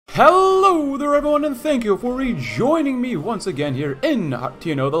Hello there everyone, and thank you for rejoining me once again here in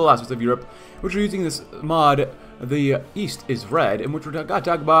TNO, the last of Europe, which we're using this mod, The East is Red, in which we're going to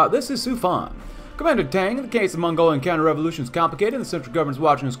talk about This is Sufan. Commander Tang, in the case of Mongolian counter-revolution is complicated, and the central government is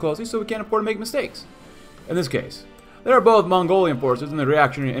watching us closely, so we can't afford to make mistakes. In this case, there are both Mongolian forces and the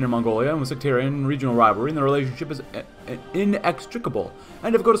reactionary Inner Mongolia, and with sectarian and regional rivalry, and the relationship is inextricable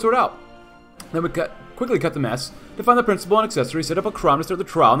and difficult to sort out. Then we quickly cut the mess, define the principal and accessory, set up a crime to start the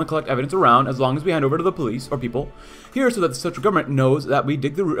trial, and then collect evidence around as long as we hand over to the police or people here so that the central government knows that we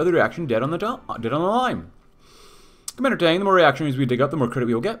dig the root of the reaction dead on the line. Commander Tang, the more reactionaries we dig up, the more credit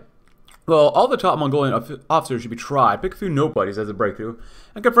we will get. Well, all the top Mongolian officers should be tried, pick a few nobodies as a breakthrough,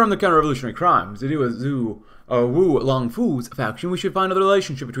 and confirm the counter-revolutionary crimes. To do with Wu Longfu's faction, we should find another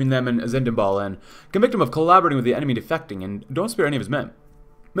relationship between them and Zendambal and convict him of collaborating with the enemy defecting, and don't spare any of his men.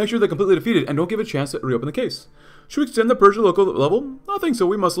 Make sure they're completely defeated and don't give a chance to reopen the case. Should we extend the purge to local level? I think so.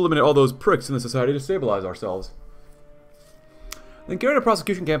 We must eliminate all those pricks in the society to stabilize ourselves. Then carry out a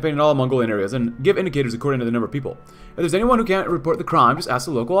prosecution campaign in all Mongolian areas and give indicators according to the number of people. If there's anyone who can't report the crime, just ask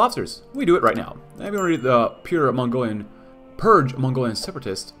the local officers. We do it right now. If you want to read the pure Mongolian purge Mongolian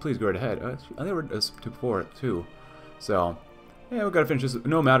separatists, please go right ahead. I think I read this before it too. So, yeah, we've got to finish this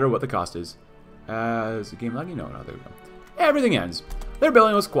no matter what the cost is. As a game like, no, there we go. Everything ends. Their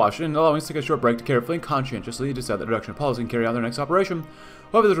rebellion was squashed, and allowing us to take a short break to carefully and conscientiously decide the direction of policy and carry out their next operation.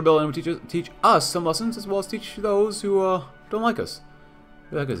 However, this rebellion will teach us some lessons, as well as teach those who don't like us.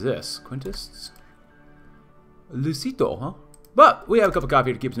 Who the heck is this? Quintus? Lucito, huh? But we have a cup of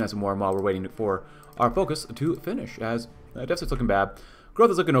coffee to keep us nice and warm while we're waiting for our focus to finish, as deficit's looking bad.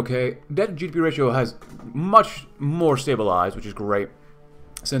 Growth is looking okay. Debt to GDP ratio has much more stabilized, which is great,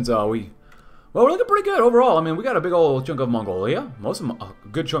 since well, we're looking pretty good overall. I mean, we got a big old chunk of Mongolia. Most of a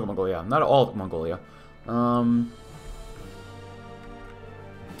good chunk of Mongolia. Not all of Mongolia. Yeah.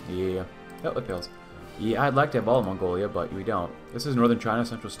 Oh, it fails. Yeah, I'd like to have all of Mongolia, but we don't. This is northern China,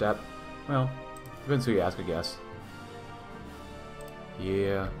 central steppe. Well, depends who you ask, I guess.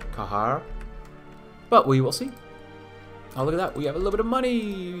 Yeah. Kahar. But we will see. Oh, look at that. We have a little bit of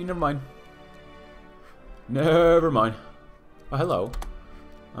money. Never mind. Never mind. Oh, hello.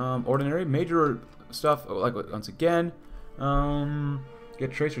 Ordinary, major stuff, like once again,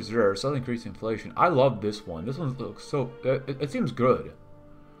 get trace reserve, slightly increase inflation. I love this one. This one looks so, it seems good.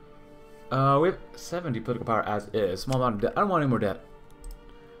 We have 70 political power as is. Small amount of debt. I don't want any more debt.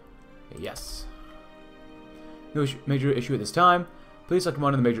 Yes. No major issue at this time. Please select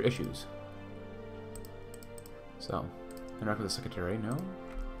one of the major issues. So, interact with the secretary, no.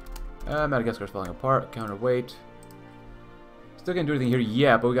 Madagascar's falling apart, counterweight. Still can't do anything here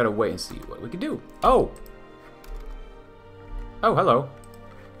yet, but we gotta wait and see what we can do. Oh! Oh, hello.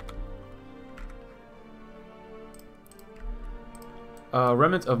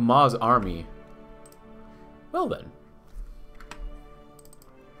 Remnants of Ma's army. Well then.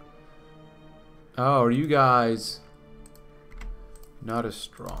 Oh, are you guys not as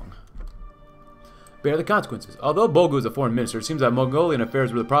strong? Bear the consequences. Although Bogu is a foreign minister, it seems that Mongolian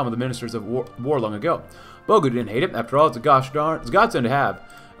affairs were the problem of the ministers of war long ago. Bogu didn't hate it. After all, it's a godsend to have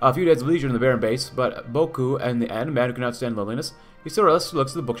a few days of leisure in the barren base, but Boku, in the end, a man who cannot stand loneliness, he still looks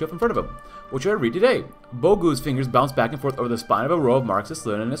at the bookshelf in front of him. What should I read today? Bogu's fingers bounced back and forth over the spine of a row of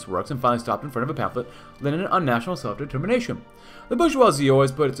Marxist-Leninist works and finally stopped in front of a pamphlet, Lenin on national self-determination. The bourgeoisie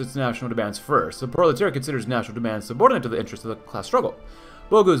always puts its national demands first. The proletariat considers national demands subordinate to the interests of the class struggle.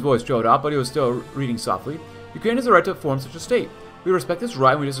 Bogu's voice trailed off, but he was still reading softly. Ukraine has the right to form such a state. We respect this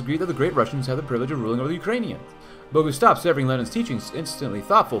right, and we disagree that the great Russians have the privilege of ruling over the Ukrainians. Bogu stopped severing Lenin's teachings, instantly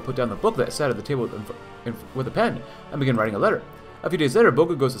thoughtful, put down the book that sat at the table with a pen, and began writing a letter. A few days later,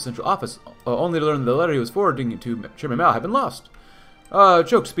 Bogu goes to the central office, only to learn that the letter he was forwarding to Chairman Mao had been lost.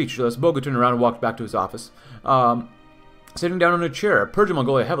 Choked speechless, Bogu turned around and walked back to his office. Sitting down on a chair, purging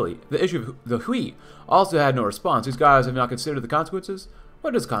Mongolia heavily. The issue of the Hui also had no response. These guys have not considered the consequences.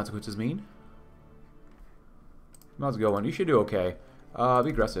 What does consequences mean? How's it going? You should do okay. Be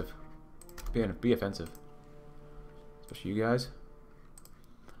aggressive. Be offensive. Especially you guys.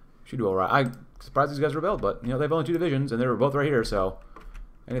 Should do alright. I'm surprised these guys rebelled, but, you know, they have only 2 divisions, and they were both right here, so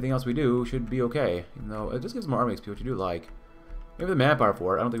anything else we do should be okay. Even though it just gives more army XP, which you do like. We have the manpower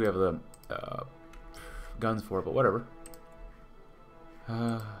for it. I don't think we have the guns for it, but whatever.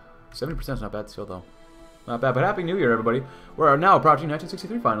 70% is not bad still, though. Not bad, but Happy New Year, everybody. We're now approaching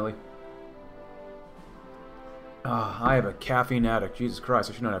 1963, finally. I am a caffeine addict. Jesus Christ,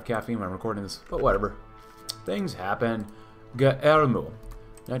 I should not have caffeine when I'm recording this. But whatever. Things happen. Guillermo.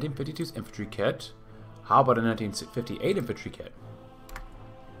 1952's infantry kit. How about a 1958 infantry kit?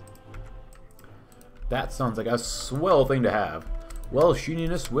 That sounds like a swell thing to have. Welsh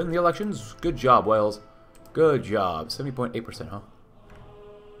Unionists win the elections. Good job, Wales. Good job. 70.8%, huh?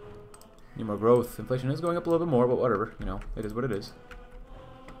 Need more growth. Inflation is going up a little bit more, but whatever. You know, it is what it is.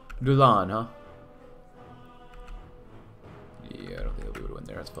 Dulan, huh? Yeah, I don't think they'll be able to win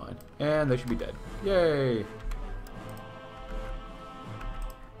there. That's fine. And they should be dead. Yay!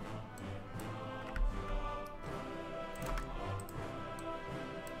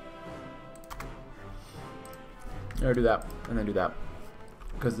 There, do that, and then do that.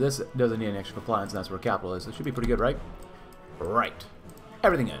 Because this doesn't need any extra compliance, and that's where capital is. So it should be pretty good, right? Right.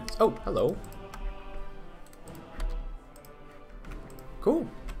 Everything ends. Oh, hello. Cool.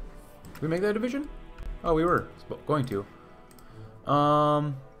 Did we make that division? Oh, we were going to.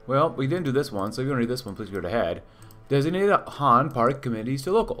 Well, we didn't do this one, so if you want to do this one, please go ahead. Designate Han party committees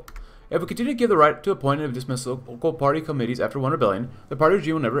to local. If we continue to give the right to appoint and dismiss local party committees after one rebellion, the party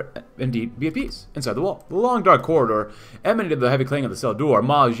regime will never indeed be at peace. Inside the wall, the long dark corridor emanated the heavy clang of the cell door.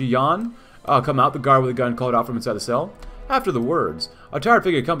 Mao Zedong come out, the guard with a gun called out from inside the cell. After the words, a tired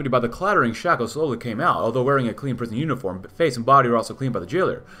figure accompanied by the clattering shackles slowly came out, although wearing a clean prison uniform. Face and body were also cleaned by the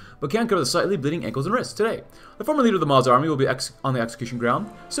jailer, but can't cover the slightly bleeding ankles and wrists. Today, the former leader of the Mao's army will be on the execution ground,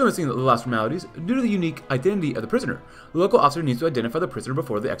 soon missing the last formalities due to the unique identity of the prisoner. The local officer needs to identify the prisoner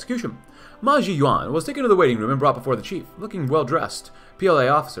before the execution. Mao Zedong was taken to the waiting room and brought before the chief, looking at the well-dressed PLA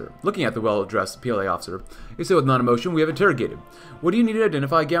officer. He said with non-emotion, "We have interrogated. What do you need to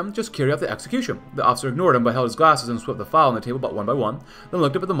identify again? Just carry out the execution." The officer ignored him but held his glasses and swept the file on the table about one by one, then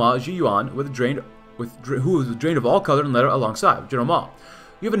looked up at the Mao Zedong who was drained of all color and letter alongside. "General Mao,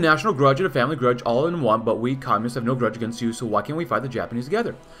 you have a national grudge and a family grudge all in one, but we communists have no grudge against you, so why can't we fight the Japanese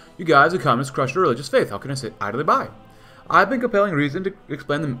together? You guys, the communists, crushed our religious faith. How can I sit idly by? I've been compelling reason to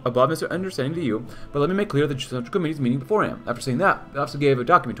explain the above misunderstanding to you, but let me make clear the Central Committee's meeting beforehand." After saying that, the officer gave a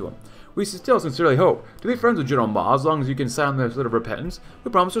document to him. "We still sincerely hope to be friends with General Mao as long as you can sign this letter of repentance.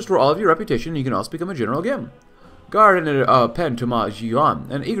 We promise to restore all of your reputation and you can also become a general again." Guard handed a pen to Mao Zedong,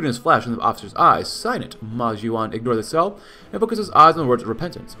 and eagerness flashed in the officer's eyes. "Sign it." Mao Zedong ignored the cell and focused his eyes on the words of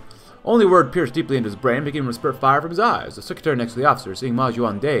repentance. Only a word pierced deeply into his brain, making him spurt fire from his eyes. The secretary next to the officer, seeing Mao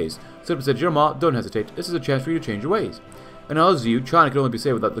Zedong dazed, stood up and said, "General Mao, don't hesitate. This is a chance for you to change your ways. In Allah's view, China could only be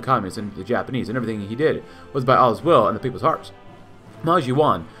saved without the communists and the Japanese, and everything he did was by Allah's will and the people's hearts." Mao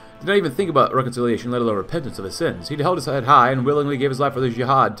Zedong did not even think about reconciliation, let alone repentance of his sins. He held his head high and willingly gave his life for the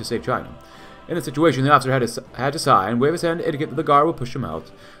jihad to save China. In this situation, the officer had to sigh and wave his hand to indicate that the guard would push him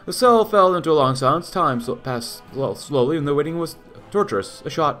out. The cell fell into a long silence. Time passed slowly, and the waiting was torturous. A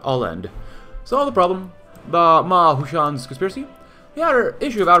shot, all end. Solve the problem. The Ma Hushan's conspiracy? The outer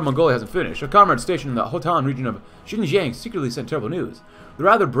issue of Outer Mongolia hasn't finished. A comrade stationed in the Hotan region of Xinjiang secretly sent terrible news. The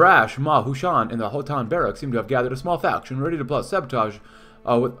rather brash Ma Hushan in the Hotan barracks seemed to have gathered a small faction ready to plot sabotage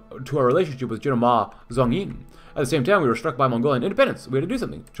to our relationship with General Ma Zedong. At the same time, we were struck by Mongolian independence. We had to do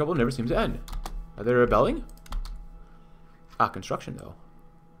something. Trouble never seems to end. Are they rebelling? Ah, construction, though.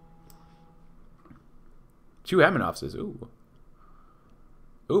 2 admin offices. Ooh.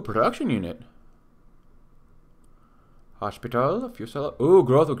 Ooh, production unit. Hospital. Fuel cell. Ooh,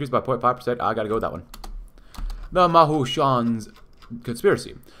 growth increased by 0.5%. I gotta go with that one. The Mahushan's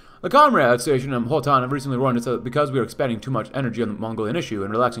conspiracy. The comrade station in Hotan have recently warned us that because we are expending too much energy on the Mongolian issue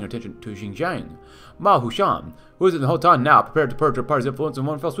and relaxing our attention to Xinjiang, Ma Hushan, who is in Hotan now, prepared to purge our party's influence in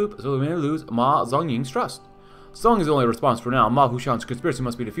one fell swoop, so we may lose Ma Zongying's trust. Song is the only response for now. Ma Hushan's conspiracy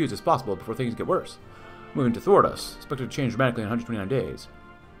must be diffused as possible before things get worse. Moving to thwart us, expected to change dramatically in 129 days.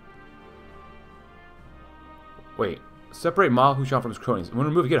 Wait, separate Ma Hushan from his cronies, and when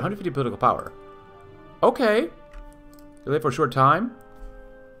removed, get 150 political power. Okay. Delay for a short time.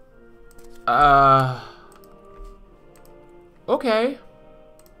 Okay.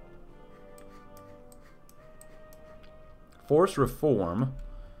 Force reform.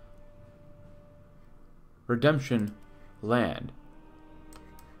 Redemption land.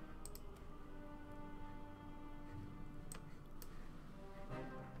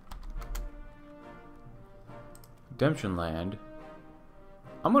 Redemption land.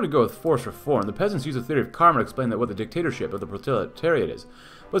 I'm going to go with force reform. The peasants use the theory of karma to explain that what the dictatorship of the proletariat is,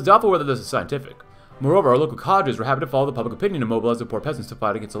 but it's doubtful whether this is scientific. Moreover, our local cadres were happy to follow the public opinion and mobilize the poor peasants to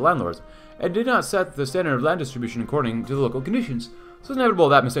fight against the landlords, and did not set the standard of land distribution according to the local conditions, so it's inevitable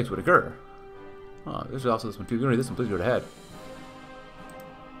that mistakes would occur. Oh, there's also this one too. If you want to read this one, please go ahead.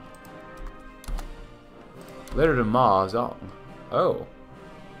 Later to Ma Zedong. Oh.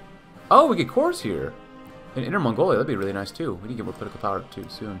 Oh, we get cores here. In Inner Mongolia, that'd be really nice too. We need to get more political power too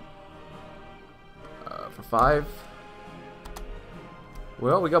soon. For 5.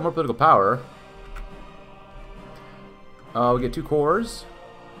 Well, we got more political power. We get 2 cores.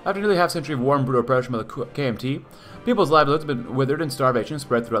 After nearly half a century of war and brutal oppression by the KMT, people's livelihoods have been withered and starvation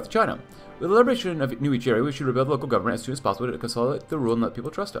spread throughout China. With the liberation of New each area, we should rebuild local government as soon as possible to consolidate the rule and let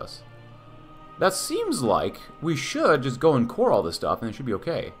people trust us. That seems like we should just go and core all this stuff and it should be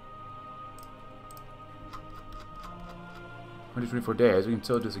okay. 124 days. We can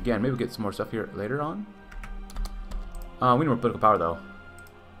still do this again. Maybe we'll get some more stuff here later on. We need more political power though.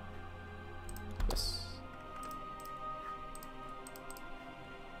 Yes.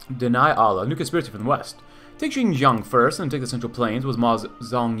 Deny Allah. New conspiracy from the West. Take Xinjiang first and take the Central Plains was Mao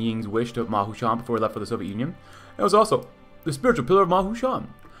Zedong's wish to Mao Hushan before he left for the Soviet Union. It was also the spiritual pillar of Mao Hushan.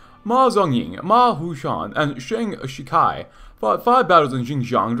 Mao Zedong, Mao Hushan, and Sheng Shikai fought 5 battles in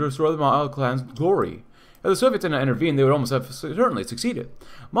Xinjiang to restore the Mao clan's glory. If the Soviets had not intervened, they would almost have certainly succeeded.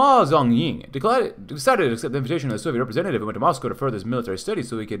 Mao Zedong decided to accept the invitation of the Soviet representative and went to Moscow to further his military studies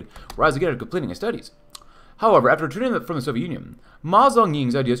so he could rise again after completing his studies. However, after returning from the Soviet Union, Mao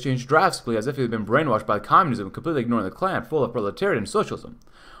Zedong's ideas changed drastically as if he had been brainwashed by communism and completely ignoring the clan full of proletariat and socialism.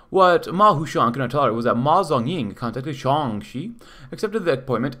 What Mao Hushan could not tolerate was that Mao Zedong contacted Shaanxi, accepted the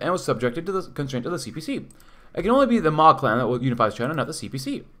appointment, and was subjected to the constraint of the CPC. It can only be the Mao clan that will unify China, not the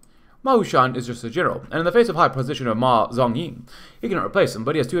CPC. Mao Hushan is just a general, and in the face of high position of Mao Zedong, he cannot replace him,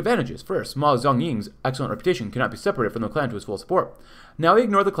 but he has 2 advantages. First, Mao Zedong's excellent reputation cannot be separated from the clan to his full support. Now he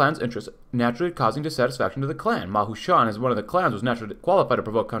ignored the clan's interests, naturally causing dissatisfaction to the clan. Mao Hushan, as one of the clans, was naturally qualified to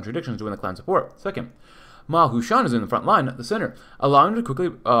provoke contradictions to win the clan's support. Second, Mao Hushan is in the front line, at the center, allowing him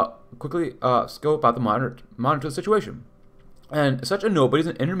to quickly scope out the monitor the situation. And such a nobody is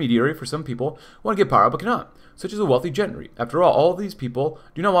an intermediary for some people who want to get power but cannot, such as a wealthy gentry. After all these people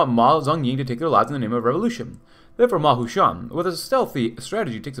do not want Mao Zedong to take their lives in the name of revolution. Therefore, Mao Hushan, with a stealthy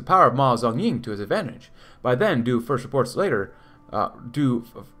strategy, takes the power of Mao Zedong to his advantage. By then, does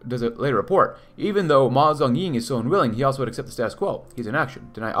it later report. Even though Mao Zedong is so unwilling, he also would accept the status quo. He's in action.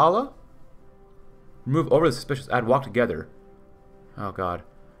 Deny Allah? Remove overly suspicious. Add walk together. Oh god.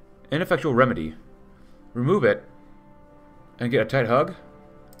 Ineffectual remedy. Remove it. And get a tight hug?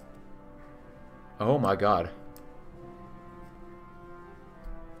 Oh my god.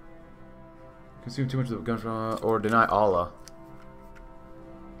 Consume too much of the guns from, or deny Allah.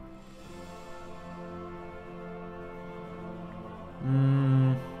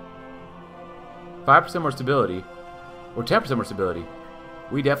 Hmm. 5% more stability. Or 10% more stability.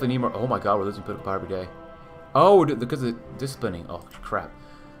 We definitely need more. Oh my god, we're losing political power every day. Oh, because of disciplining. Oh crap.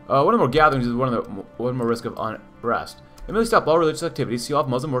 One of the more gatherings is one more risk of unrest. Immediately stop all religious activities, seal off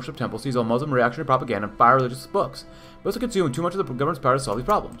Muslim worship temples, seize all Muslim reactionary propaganda, and fire religious books. We also consume too much of the government's power to solve these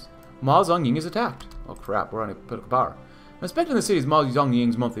problems. Mao Zedong is attacked. Oh crap, we're on political power. Inspecting the city is Mao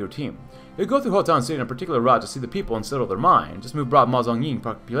Zedong's monthly routine. He'd go through Hotan City on a particular route to see the people and settle their mind. This move brought Mao Zedong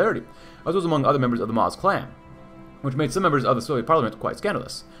popularity, as was among other members of the Mao's clan, which made some members of the Soviet parliament quite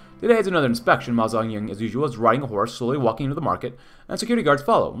scandalous. Today is another inspection. Mao Zedong, as usual, is riding a horse, slowly walking into the market, and security guards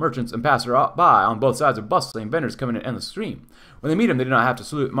follow. Merchants and passers-by on both sides are bustling, vendors come in an endless stream. When they meet him, they do not have to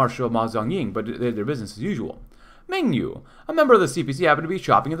salute Marshal Mao Zedong, but they did their business as usual. Meng Yu, a member of the CPC, happened to be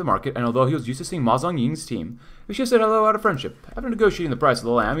shopping at the market, and although he was used to seeing Mao Zedong's team, he just said hello out of friendship. After negotiating the price of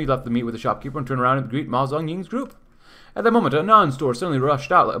the lamb, he left the meat with the shopkeeper and turned around and greet Mao Zedong's group. At that moment, a non-store suddenly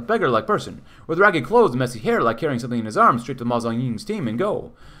rushed out like a beggar-like person, with ragged clothes and messy hair, like carrying something in his arms, straight to Mao Zedong's team and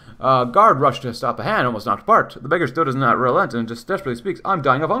go. Guard rushed to stop a hand, almost knocked apart. The beggar still does not relent and just desperately speaks, "I'm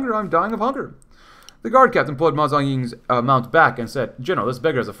dying of hunger, I'm dying of hunger." The guard captain pulled Mao Zedong's mount back and said, "General, this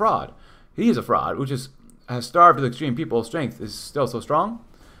beggar is a fraud. He is a fraud, which has starved to the extreme. People's strength is still so strong."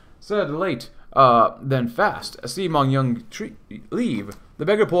 Said late, then fast. See Mao Zedong leave. The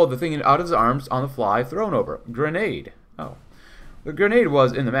beggar pulled the thing out of his arms on the fly, thrown over. Grenade. Oh. The grenade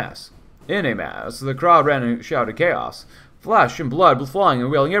was in the mass. In a mass. The crowd ran and shouted chaos. Flesh and blood flying and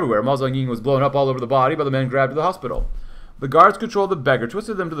wailing everywhere. Mao Zedong was blown up all over the body by the men grabbed to the hospital. The guards controlled the beggar,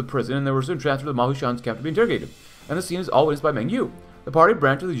 twisted them to the prison, and they were soon transferred to Mao Hushan's camp to be interrogated. And the scene is all witnessed by Meng Yu. The party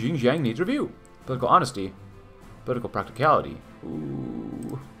branch of the Xinjiang needs review. Political honesty. Political practicality.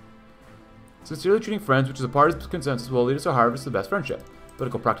 Ooh. Sincerely treating friends, which is a party's consensus, will lead us to harvest the best friendship.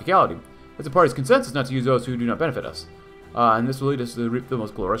 Political practicality. It's a party's consensus not to use those who do not benefit us. And this will lead us to reap the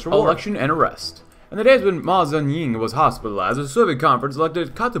most glorious reward. Election and arrest. In the days when Mao Zedong was hospitalized, the Soviet conference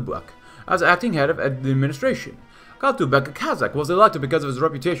elected Swagbucks as acting head of the administration. Swagbucks, a Kazakh, was elected because of his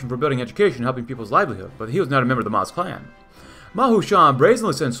reputation for building education and helping people's livelihood, but he was not a member of the Mao's clan. Mao Hushan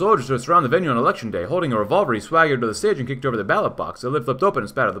brazenly sent soldiers to surround the venue on election day. Holding a revolver, he swaggered to the stage and kicked over the ballot box. The lid flipped open and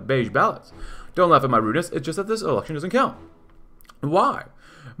spat out the beige ballots. Don't laugh at my rudeness, it's just that this election doesn't count. Why?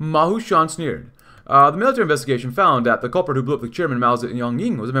 Mao Hushan sneered. The military investigation found that the culprit who blew up the chairman Mao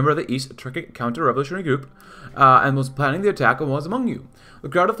Zedong was a member of the East Turkic counter-revolutionary group and was planning the attack and was among you. The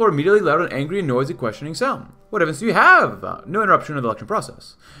crowd on the floor immediately let out an angry and noisy questioning sound. What evidence do you have? No interruption of the election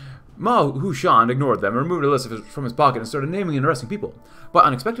process. Mao Zedong ignored them, removed a list from his pocket, and started naming and arresting people. But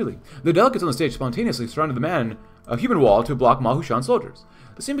unexpectedly, the delegates on the stage spontaneously surrounded the man, a human wall, to block Mao Zedong's soldiers.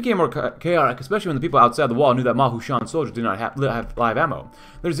 The scene became more chaotic, especially when the people outside the wall knew that Mao Zedong's soldiers did not have live ammo.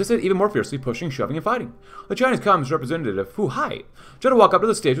 They resisted even more fiercely, pushing, shoving, and fighting. The Chinese Communist representative, Fu Hai, tried to walk up to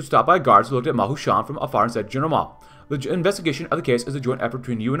the stage, was stopped by guards who looked at Mao Zedong from afar and said, "General Mao, the investigation of the case is a joint effort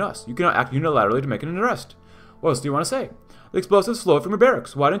between you and us. You cannot act unilaterally to make an arrest." What else do you want to say? The explosives flowed from your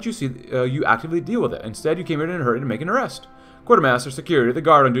barracks. Why didn't you see you actively deal with it? Instead, you came here in a hurry to make an arrest. Quartermaster, security, the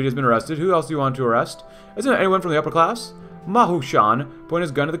guard on duty has been arrested. Who else do you want to arrest? Isn't it anyone from the upper class? Mao Zedong pointed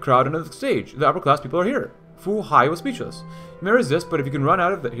his gun at the crowd and at the stage. The upper class people are here. Fu Hai was speechless. You may resist, but if you can run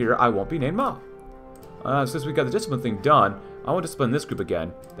out of here, I won't be named Mao. Since we got the discipline thing done, I want to discipline this group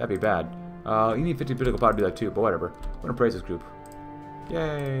again. That'd be bad. You need 50 political power to do that too, but whatever. I'm gonna praise this group.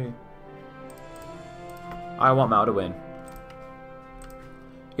 Yay. I want Mao to win.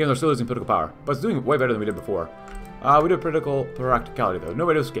 Even though they're still losing political power. But it's doing way better than we did before. We did political practicality though. No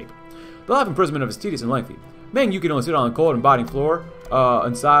way to escape. The life imprisonment of is tedious and lengthy. Man, you can only sit on the cold and biting floor,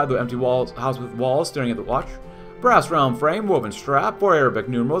 inside the empty house with walls, staring at the watch. Brass round frame, woven strap, 4 Arabic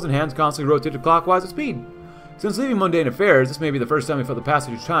numerals, and hands constantly rotated clockwise at speed. Since leaving mundane affairs, this may be the first time he felt the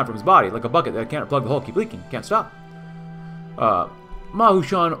passage of time from his body, like a bucket that can't plug the hole, keep leaking, can't stop. Mao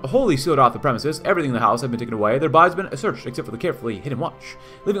Zedong wholly sealed off the premises. Everything in the house had been taken away. Their bodies had been searched, except for the carefully hidden watch,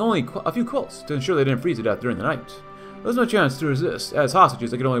 leaving only a few quilts to ensure they didn't freeze to death during the night. There's no chance to resist. As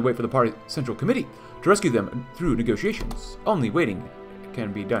hostages, they could only wait for the party central committee to rescue them through negotiations. Only waiting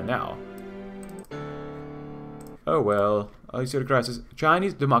can be done now. Oh well. You see the crisis.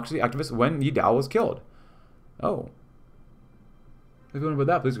 Chinese democracy activist Wen Yidao was killed. Oh. If you want about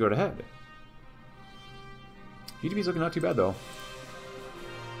that, please go ahead. GDP's looking not too bad though.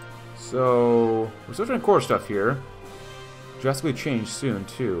 So we're still trying core stuff here. Drastically change soon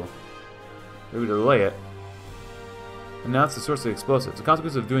too. Maybe delay it. Announce the source of the explosives. The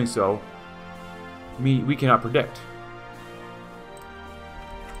consequences of doing so, we cannot predict.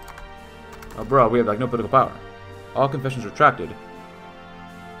 Oh, bro, we have like no political power. All confessions retracted.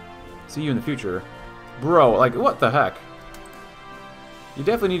 See you in the future, bro. Like, what the heck? You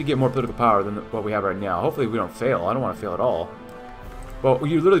definitely need to get more political power than what we have right now. Hopefully, we don't fail. I don't want to fail at all. But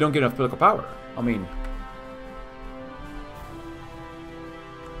you literally don't get enough political power. I mean.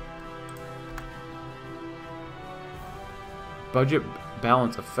 Budget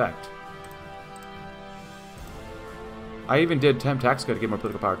balance effect. I even did temp tax cut to get more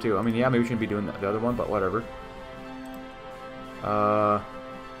political power too. I mean, yeah, maybe we shouldn't be doing the other one, but whatever. Not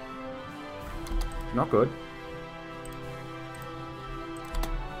good.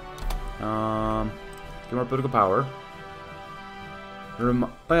 Get more political power.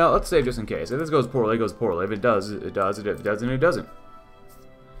 Well, let's save just in case. If this goes poorly, it goes poorly. If it does, it does. If it doesn't, it doesn't.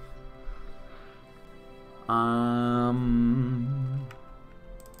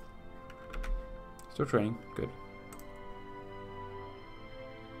 Still training. Good.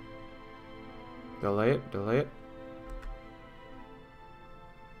 Delay it. Delay it.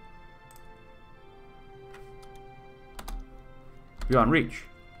 Beyond reach.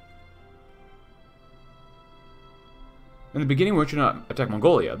 In the beginning, we should not attack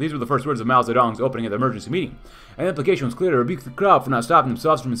Mongolia. These were the first words of Mao Zedong's opening at the emergency meeting, and the implication was clear to rebuke the crowd for not stopping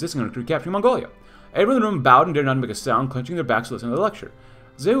themselves from insisting on recapturing Mongolia. Everyone in the room bowed and dared not make a sound, clenching their backs to listen to the lecture.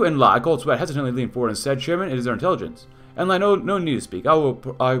 Zhu and Lai, cold sweat, hesitantly leaned forward and said, "Chairman, it is our intelligence." And Lai, no need to speak.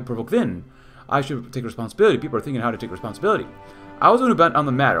 I provoke then. I should take responsibility. People are thinking how to take responsibility. I was the one who bent on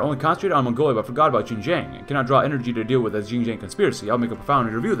the matter, only concentrated on Mongolia but forgot about Xinjiang, and cannot draw energy to deal with the Xinjiang conspiracy. I'll make a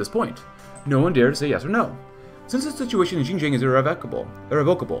profound review at this point. No one dared to say yes or no. Since the situation in Xinjiang is irrevocable,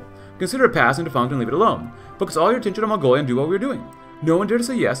 consider it past and defunct and leave it alone. Focus all your attention on Mongolia and do what we are doing. No one dared to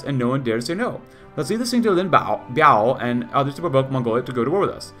say yes, and no one dared to say no. Let's leave this thing to Lin Biao and others to provoke Mongolia to go to war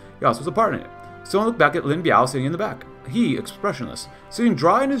with us. He also was a part in it. Someone looked back at Lin Biao sitting in the back. He, expressionless, sitting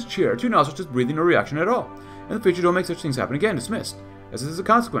dry in his chair, 2 nostrils just breathing, no reaction at all. In the future, don't make such things happen again. Dismissed. As this is a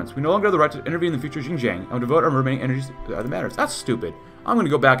consequence, we no longer have the right to intervene in the future of Xinjiang and will devote our remaining energies to other matters. That's stupid. I'm going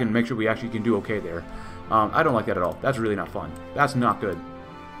to go back and make sure we actually can do okay there. I don't like that at all. That's really not fun. That's not good.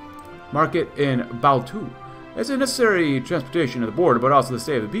 Market in Baotu. It's a necessary transportation of the border, but also the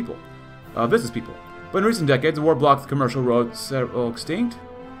state of the people. Business people. But in recent decades, the war blocked the commercial roads several extinct.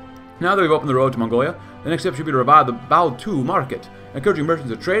 Now that we've opened the road to Mongolia, the next step should be to revive the Baotu market, encouraging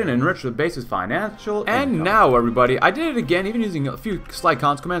merchants to trade and enrich the base's financial income. Now, everybody, I did it again, even using a few slight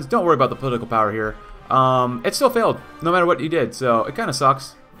cons commands. Don't worry about the political power here. It still failed, no matter what you did, so it kind of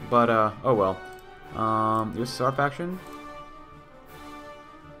sucks. But, oh well. USSR faction?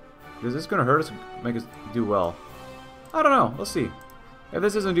 Is this going to hurt us, make us do well? I don't know, let's see. If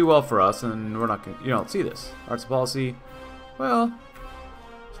this doesn't do well for us, then we're not going to, let's see this. Arts policy, well,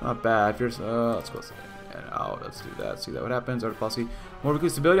 it's not bad. Let's go. Oh, let's do that. See that what happens. Arts policy, more weekly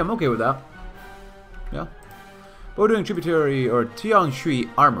stability. I'm okay with that. Yeah. But we're doing tributary or Tiangshui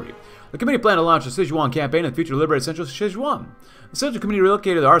Armory. The committee planned to launch a Sichuan campaign in the future to liberate central Sichuan. The Central Committee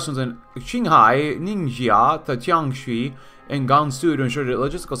relocated the arsenals in Qinghai, Ningxia, Tiangshui, and Gansu to ensure that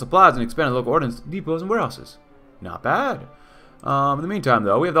logistical supplies and expanded local ordnance depots and warehouses. Not bad. In the meantime,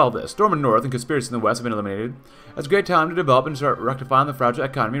 though, we have all this. Storm in the north and conspiracy in the west have been eliminated. It's a great time to develop and start rectifying the fragile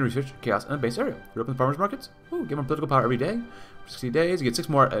economy and research chaos in the base area. Reopen the farmers markets. Ooh, get more political power every day. For 60 days, you get 6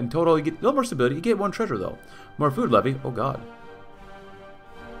 more in total. You get a little more stability. You get 1 treasure, though. More food levy. Oh, God.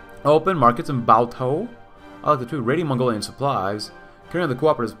 Open markets in Baotou. I like the 2 raiding Mongolian supplies. Carrying out the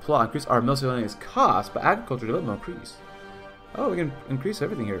cooperative plot. Increase our miscellaneous costs, but agriculture development will increase. Oh, we can increase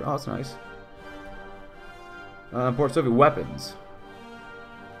everything here. Oh, that's nice. Import Soviet weapons.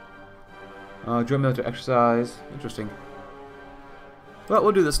 Join military exercise. Interesting. Well,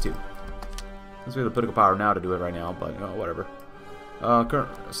 we'll do this too. Since we have the political power now to do it right now, but whatever.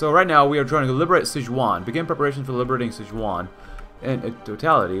 So right now we are trying to liberate Sichuan. Begin preparations for liberating Sichuan in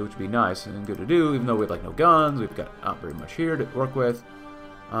totality, which would be nice and good to do, even though we have like no guns. We've got not very much here to work with.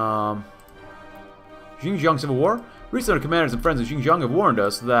 Xinjiang Civil War. Recently, commanders and friends of Xinjiang have warned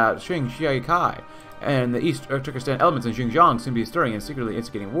us that Chiang Kai and the East Turkestan elements in Xinjiang seem to be stirring and secretly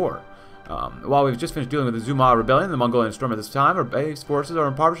instigating war. While we've just finished dealing with the Zuma rebellion and the Mongolian storm at this time, our base forces are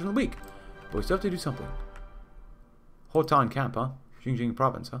impoverished and weak. But we still have to do something. Hotan camp, huh? Xinjiang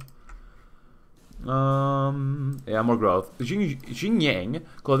province, huh? Yeah, more growth. The Xinjiang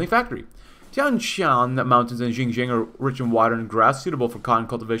clothing factory. Tianshan mountains in Xinjiang are rich in water and grass, suitable for cotton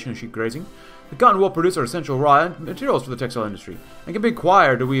cultivation and sheep grazing. The cotton wool produce are essential raw materials for the textile industry, and can be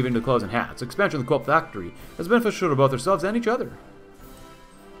acquired to weave into clothes and hats. Expansion of the quilt factory is beneficial to both ourselves and each other.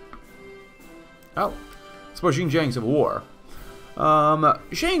 Oh, support Xinjiang Civil War.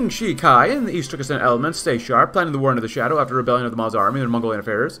 Chiang Kai and the East Turkestan elements stay sharp, planning the war into the shadow after rebellion of the Mao's army and Mongolian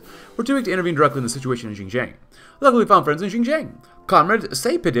affairs. We're too weak to intervene directly in the situation in Xinjiang. Luckily, we found friends in Xinjiang. Comrade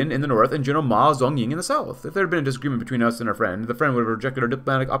Seipidin in the north and General Mao Zedong in the south. If there had been a disagreement between us and our friend, the friend would have rejected our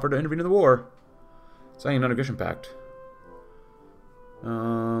diplomatic offer to intervene in the war. Signing a non-aggression pact.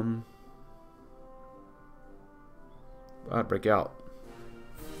 I'd break out.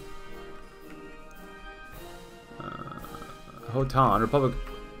 Hotan, Republic...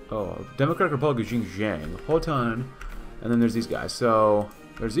 Oh, Democratic Republic of Xinjiang. Hotan, and then there's these guys. So,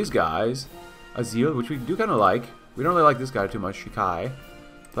 there's these guys. Azil, which we do kind of like. We don't really like this guy too much. Shikai.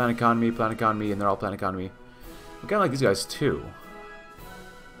 Plan economy, and they're all plan economy. We kind of like these guys too.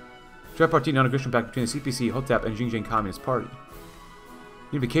 Tripartite non-aggression pact between the CPC, Hotep, and Xinjiang Communist Party.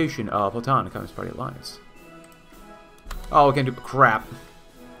 Unification of Hotan and Communist Party Alliance. Oh, we can't do crap.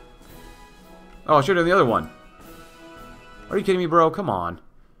 Oh, I should have done the other one. Are you kidding me, bro? Come on.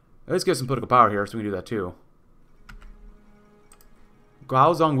 Let's get some political power here so we can do that too.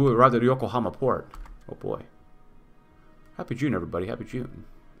 Gao Zongwu arrived at Yokohama port. Oh boy. Happy June, everybody. Happy June.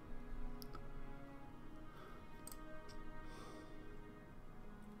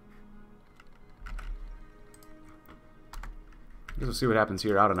 I guess we'll see what happens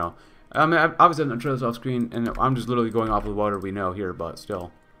here. I don't know. I mean, obviously I'm not sure this off screen, and I'm just literally going off with whatever we know here, but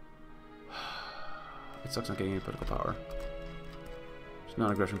still. It sucks not getting any political power. It's not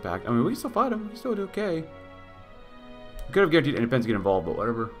an aggression pact. I mean, we can still fight them. We can still do okay. We could have guaranteed independence to get involved, but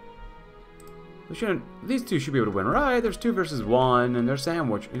whatever. We shouldn't. These two should be able to win, right? There's 2 versus 1, and they're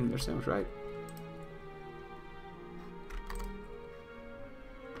sandwich. Right?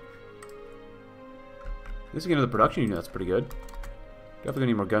 This is another production unit. That's pretty good. Definitely gonna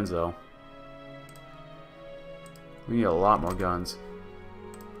need more guns, though. We need a lot more guns.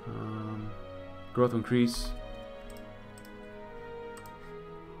 Growth increase.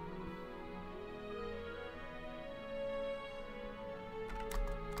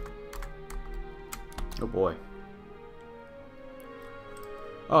 Oh boy.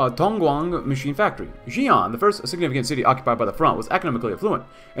 Tongguang Machine Factory. Xi'an, the first significant city occupied by the front, was economically affluent,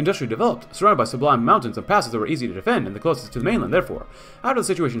 industrially developed, surrounded by sublime mountains and passes that were easy to defend, and the closest to the mainland, therefore. After the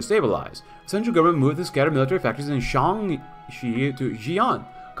situation stabilized, the central government moved the scattered military factories in Shaanxi to Xi'an,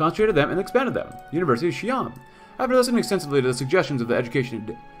 concentrated them and expanded them. The University of Xi'an. After listening extensively to the suggestions of the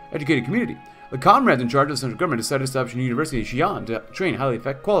educated community. The comrades in charge of the central government decided to establish a new university in Xi'an to train highly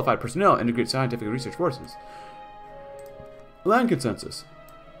qualified personnel and integrate scientific and research forces. Land consensus.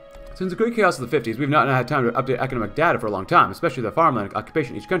 Since the great chaos of the 50s, we've not had time to update economic data for a long time, especially the farmland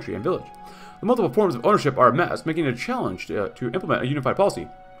occupation in each country and village. The multiple forms of ownership are a mess, making it a challenge to implement a unified policy,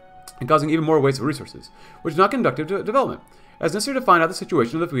 and causing even more waste of resources, which is not conducive to development. It is necessary to find out the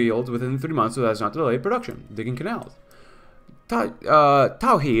situation of the fields within 3 months so as not to delay production. Digging canals.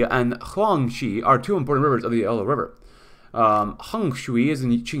 Taohe and Huangxi are 2 important rivers of the Yellow River. Hangshui is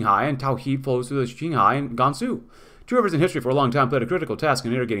in Qinghai, and Taohe flows through the Qinghai and Gansu. 2 rivers in history for a long time played a critical task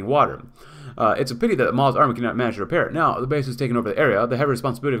in irrigating water. It's a pity that Mao's army cannot manage to repair it. Now, the base has taken over the area, the heavy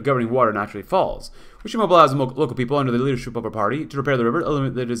responsibility of governing water naturally falls. We should mobilize the local people under the leadership of our party to repair the river,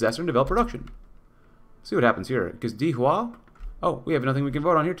 eliminate the disaster, and develop production. See what happens here. Because Dihua? Oh, we have nothing we can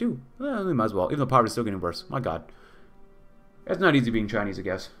vote on here, too. Well, we might as well, even though poverty's still getting worse. My god. It's not easy being Chinese, I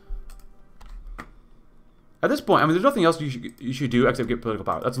guess. At this point, I mean, there's nothing else you should do except get political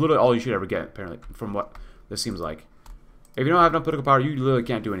power. That's literally all you should ever get, apparently, from what this seems like. If you don't have enough political power, you literally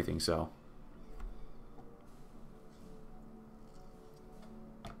can't do anything, so.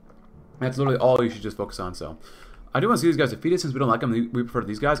 That's literally all you should just focus on, so. I do want to see these guys defeated since we don't like them. We prefer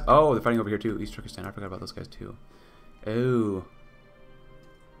these guys. Oh, they're fighting over here, too. East Turkestan. I forgot about those guys, too. Oh.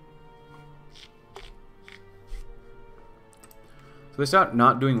 So they start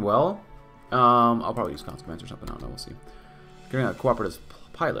not doing well. I'll probably use consequence or something. I don't know. We'll see. Getting a cooperative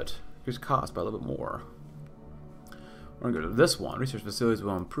pilot. Here's cost by a little bit more. We're going to go to this one. Research facilities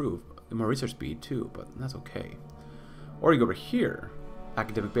will improve. More research speed, too, but that's okay. Or you go over here.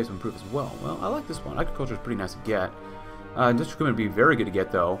 Academic base will improve as well. Well, I like this one. Agriculture is pretty nice to get. Industrial equipment would be very good to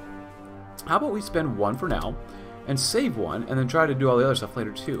get, though. How about we spend 1 for now, and save 1, and then try to do all the other stuff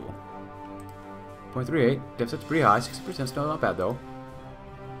later, too. 0.38. Deficit's pretty high. 60%. Still not bad, though.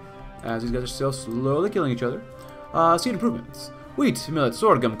 As these guys are still slowly killing each other. Seed improvements. Wheat, millet,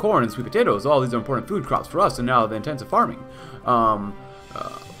 sorghum, corn, and sweet potatoes. All these are important food crops for us, and now the intensive farming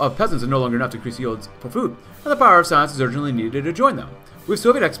of peasants are no longer enough to increase yields for food. And the power of science is urgently needed to join them. With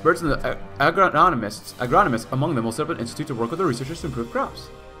Soviet experts and the agronomists among them will set up an institute to work with the researchers to improve crops.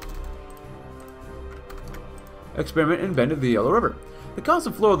 Experiment invented the Yellow River. The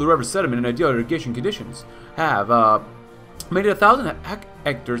constant flow of the river's sediment and ideal irrigation conditions have made it 1,000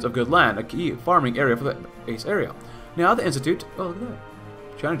 hectares of good land, a key farming area for the base area. Now the institute, oh look at that,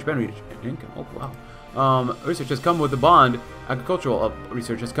 China-Japan income, oh wow. Research has come with the bond, agricultural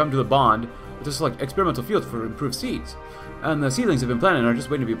research has come to the bond to select experimental fields for improved seeds. And the seedlings have been planted and are just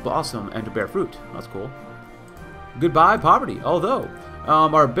waiting to blossom and to bear fruit. That's cool. Goodbye, poverty. Although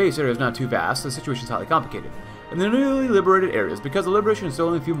our base area is not too vast, the situation is highly complicated. In the newly liberated areas, because the liberation is still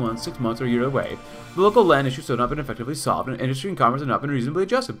only a few months, 6 months, or a year away, the local land issues have not been effectively solved, and industry and commerce have not been reasonably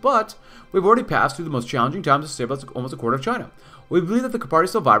adjusted. But we've already passed through the most challenging times to stabilize almost a quarter of China. We believe that the party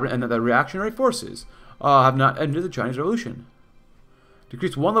is still vibrant and that the reactionary forces have not ended the Chinese Revolution.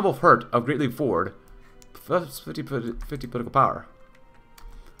 Decreased 1 level of hurt of Great Leap Forward, 50 political power.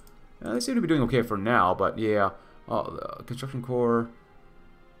 They seem to be doing okay for now, but yeah. The construction core.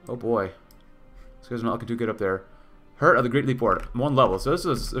 Oh boy. This guy's not looking too good up there. Hurt of the Great Leap Forward. 1 level. So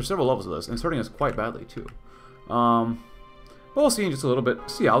there's several levels of this, and it's hurting us quite badly too. But we'll see in just a little bit.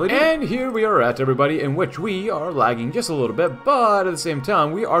 See how they do. And here we are at, everybody, in which we are lagging just a little bit, but at the same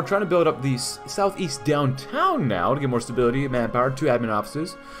time, we are trying to build up the southeast downtown now to get more stability, manpower, 2 admin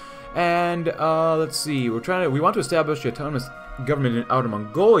offices. And let's see, we want to establish an autonomous government in Outer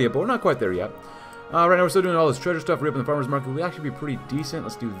Mongolia, but we're not quite there yet. Right now we're still doing all this treasure stuff, reopen the farmer's market. We'll actually be pretty decent.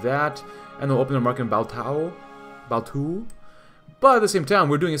 Let's do that. And then we'll open the market in Baltu. But at the same time,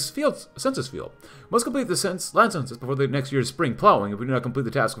 we're doing a census field. We must complete the land census before the next year's spring plowing. If we do not complete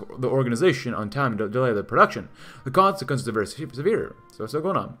the task of the organization on time and delay the production, the consequences are very severe. So it's still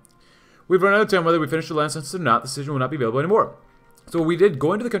going on. We've run out of time. Whether we finish the land census or not, the decision will not be available anymore. So what we did,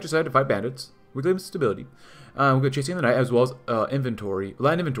 go into the countryside to fight bandits. We claim stability. We'll go chasing in the night, as well as land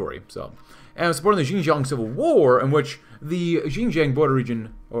inventory. So, and supporting the Xinjiang Civil War, in which the Xinjiang border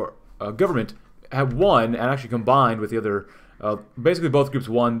region or government had won and actually combined with the other. Basically, both groups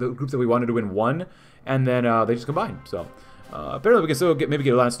won. The groups that we wanted to win won, and then they just combined. So, apparently, we can still maybe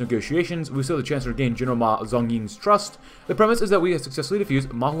get alliance negotiations. We still have the chance to regain General Ma Zongying's trust. The premise is that we have successfully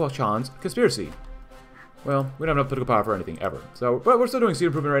defused Ma Huachan's conspiracy. Well, we don't have enough political power for anything ever. So, but we're still doing seed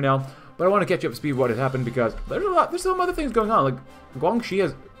improvement right now. But I want to catch up to speed what has happened because there's some other things going on. Like Guangxi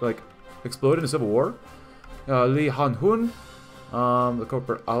has exploded in a civil war. Li Hanhun, the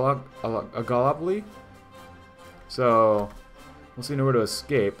corporate Agalabli. So we'll see nowhere to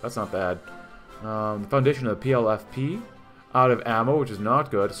escape. That's not bad. The foundation of the PLFP. out of ammo, which is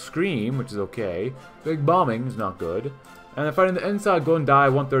not good. Scream, which is okay. Big bombing is not good. And then fighting the inside Golden Die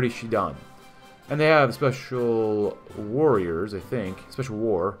 130 Shidan. And they have special warriors, I think. Special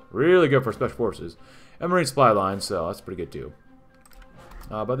war. Really good for special forces. And marine supply lines, so that's pretty good too.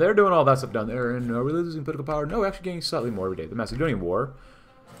 But they're doing all that stuff down there. And are we losing political power? No, we're actually getting slightly more every day. The Macedonian War.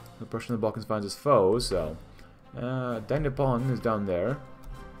 The Prussian of the Balkans finds its foes, so. Dynapon is down there.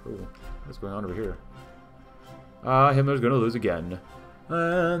 Ooh, what's going on over here? Himmler's going to lose again.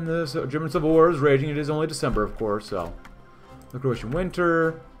 And the German Civil War is raging. It is only December, of course, so. The Croatian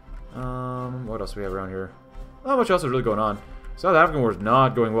Winter. What else do we have around here? Not much else is really going on. South African War is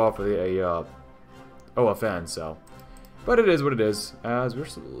not going well for the OFN, so. But it is what it is, as we're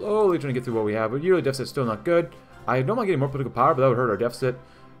slowly trying to get through what we have. But yearly deficit's still not good. I don't mind getting more political power, but that would hurt our deficit.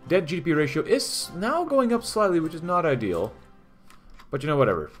 Debt GDP ratio is now going up slightly, which is not ideal. But you know,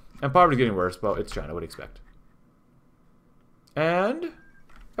 whatever. And poverty's getting worse, but it's China, what do you expect? And,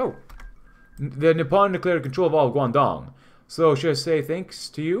 oh, the Nippon declared control of all of Guangdong. So, should I say thanks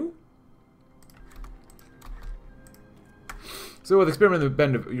to you? So, with experiment in the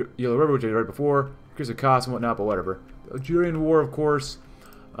bend of Yellow River, which I did right before, increase the cost and whatnot, but whatever. The Algerian War, of course.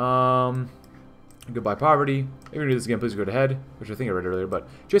 Goodbye poverty. If you're going to do this again, please go ahead, which I think I read earlier, but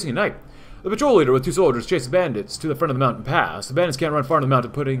chasing at night. The patrol leader with 2 soldiers chased the bandits to the front of the mountain pass. The bandits can't run far into the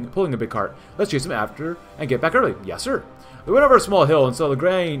mountain pulling a big cart. Let's chase them after and get back early. Yes, sir. They went over a small hill and saw the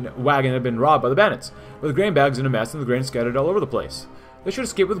grain wagon had been robbed by the bandits, with the grain bags in a mess and the grain scattered all over the place. They should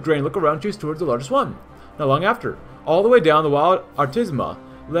escape with grain, look around, and chase towards the largest one. Not long after, all the way down the wild artisma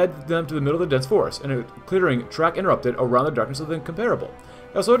led them to the middle of the dense forest, and a clearing track interrupted around the darkness of the incomparable.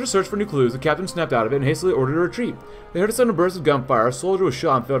 As soldiers searched for new clues, the captain snapped out of it and hastily ordered a retreat. They heard a sudden burst of gunfire, a soldier was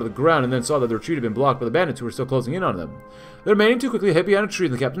shot and fell to the ground, and then saw that the retreat had been blocked by the bandits who were still closing in on them. The remaining 2 quickly hid behind a tree,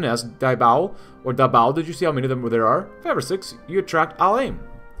 and the captain asked, Dabao, or Dabao, did you see how many of them there are? 5 or 6. You attract I'll aim.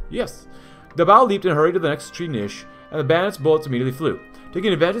 Yes. Dabao leaped and hurried to the next tree niche, and the bandits' bullets immediately flew.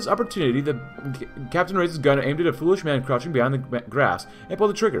 Taking advantage of this opportunity, the captain raised his gun and aimed at a foolish man crouching behind the grass, and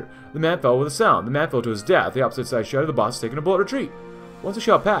pulled the trigger. The man fell with a sound. The man fell to his death. The opposite side shouted, the boss taking a bullet retreat. Once the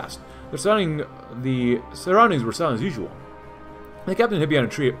shot passed, the surroundings were silent as usual. The captain hid behind a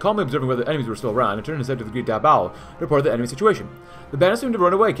tree, calmly observing whether the enemies were still around, and turned his head to the great Dabao to report the enemy situation. The bandits seemed to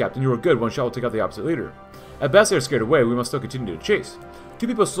run away, Captain. You were good. One shot will take out the opposite leader. At best, they are scared away. We must still continue to chase. 2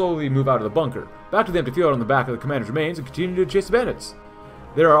 people slowly move out of the bunker. Back to the empty field on the back of the commander's remains and continue to chase the bandits.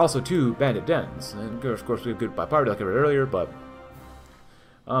 There are also 2 bandit dens. And of course, we have good by party, like I read earlier, but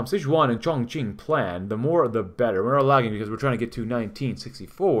Sichuan and Chongqing plan, the more the better. We're lagging because we're trying to get to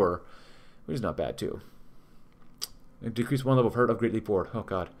 1964, which is not bad too. Decrease 1 level of hurt of Great Leap Forward. Oh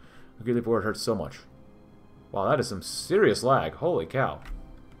god, the Great Leap Forward hurts so much. Wow, that is some serious lag. Holy cow.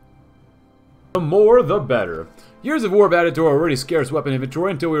 The more the better. Years of war have added to our already scarce weapon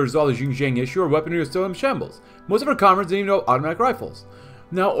inventory. Until we resolve the Xinjiang issue, our weaponry is still in shambles. Most of our comrades didn't even know automatic rifles.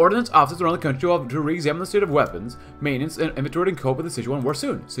 Now, ordnance officers around the country will have to re-examine the state of weapons, maintenance, and inventory to cope with the Sichuan War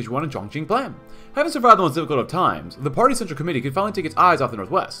soon. Sichuan and Chongqing plan. Having survived the most difficult of times, the Party Central Committee could finally take its eyes off the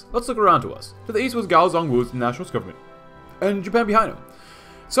Northwest. Let's look around to us. To the east was Gao Zongwu's nationalist government, and Japan behind him.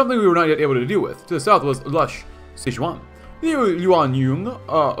 Something we were not yet able to deal with. To the south was lush Sichuan. Liu Yuanying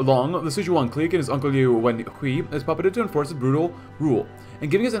Long, the Sichuan clique, and his uncle Liu Wenhui is puppeted to enforce his brutal rule,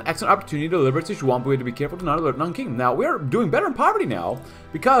 and giving us an excellent opportunity to liberate Sichuan, but we have to be careful to not alert Nanking. Now, we're doing better in poverty now,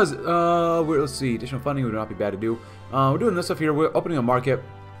 because, let's see, additional funding would not be bad to do. We're doing this stuff here, we're opening a market.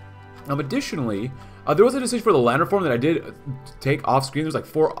 Additionally, there was a decision for the land reform that I did take off screen. There's like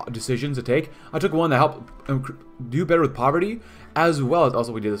 4 decisions to take. I took one that helped do better with poverty, as well as,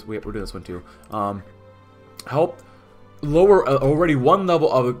 also we're doing this one too, help lower already 1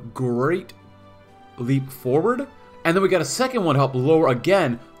 level of a Great Leap Forward, and then we got a second one to help lower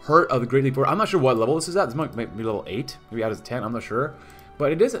again hurt of the Great Leap Forward. I'm not sure what level this is at. This might be level 8, maybe out of 10. I'm not sure,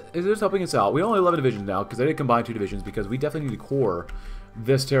 but it is helping us out. We only have 11 divisions now because I did combine 2 divisions because we definitely need to core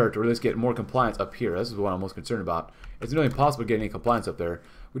this territory. Let's get more compliance up here. This is what I'm most concerned about. It's nearly impossible to get any compliance up there.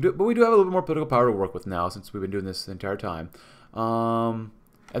 But we do have a little bit more political power to work with now since we've been doing this the entire time.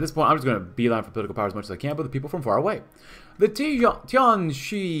 At this point, I'm just going to beeline for political power as much as I can, but the people from far away. The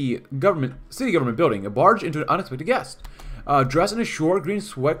Tianxi city government building barged into an unexpected guest. Dressed in a short green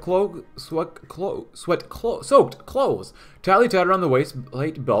soaked clothes, tightly tied around the waist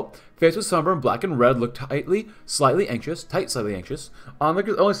plate belt, face was somber and black and red, looked slightly anxious.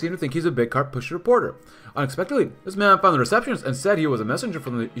 Onlookers only seemed to think he's a big cart pusher reporter. Unexpectedly, this man found the receptionist and said he was a messenger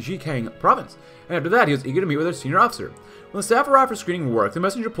from the Zhejiang province, and after that he was eager to meet with their senior officer. When the staff arrived for screening work, the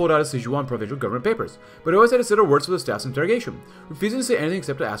messenger pulled out his Sichuan provincial government papers, but always had to sit or words for the staff's interrogation, refusing to say anything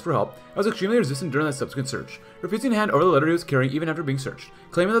except to ask for help. I was extremely resistant during that subsequent search, refusing to hand over the letter he was carrying even after being searched,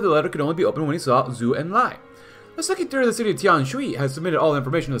 claiming that the letter could only be opened when he saw Zhu and Lai. The Secretary of the city of Tianshui has submitted all the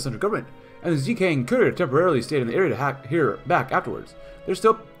information to the central government, and the Zhejiang courier temporarily stayed in the area to hear back afterwards. There's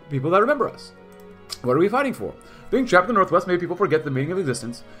still people that remember us. What are we fighting for? Being trapped in the northwest made people forget the meaning of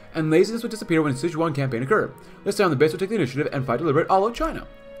existence, and laziness would disappear when the Sichuan campaign occurred. This time the base will take the initiative and fight to liberate all of China.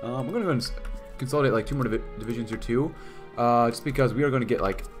 We're going to go and consolidate like 2 more divisions here too, just because we are going to get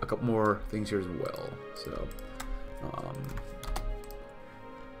like a couple more things here as well. So,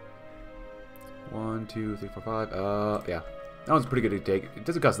 1, 2, 3, 4, 5. Yeah, that one's pretty good to take. It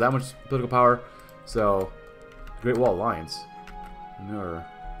doesn't cost that much political power, so Great Wall Alliance. Mirror.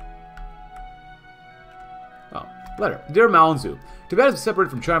 Oh, letter. Dear Mao Zedong, Tibet has been separated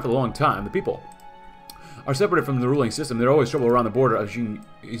from China for a long time. The people are separated from the ruling system. There are always trouble around the border of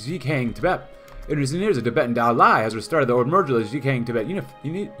Zhejiang, Tibet. In recent years, the Tibetan Dalai Lama has restarted the old merger of the Zhejiang-Tibet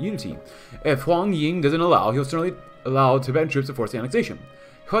unity. If Huang Ying doesn't allow, he'll certainly allow Tibetan troops to force the annexation.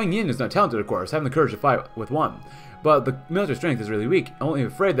 Huang Yin is not talented, of course, having the courage to fight with one, but the military strength is really weak, only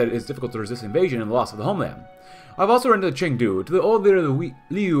afraid that it is difficult to resist invasion and the loss of the homeland. I've also written to Chengdu, to the old leader of the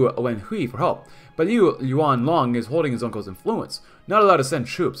Liu Wenhui for help, but Liu Yuanlong is holding his uncle's influence, not allowed to send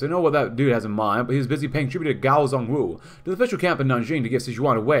troops. I know what that dude has in mind, but he's busy paying tribute to Gao Zongwu, to the official camp in Nanjing to give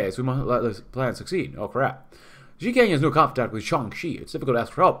Sichuan away, so we must let this plan succeed. Oh crap. Zhejiang has no contact with Shaanxi. It's difficult to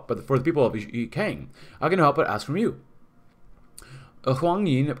ask for help, but for the people of Zhejiang, I can help but ask from you. Huang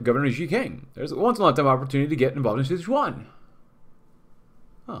Yin, Governor of Zhejiang. There's a once-in-a-lifetime opportunity to get involved in Sichuan.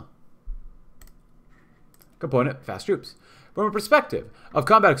 Huh. Component, fast troops. From a perspective of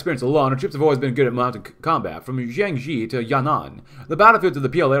combat experience alone, our troops have always been good at mounted combat, from Jiangxi to Yan'an. The battlefields of the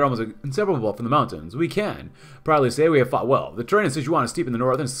PLA are almost inseparable from the mountains. We can proudly say we have fought well. The terrain in Sichuan is steep in the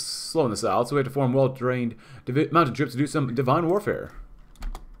north and slow in the south, so we have to form well-trained mounted troops to do some divine warfare.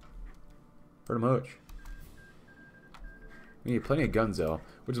 Pretty much. We need plenty of guns, though.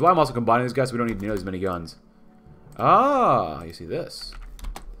 Which is why I'm also combining these guys so we don't need nearly as many guns. Ah, you see this.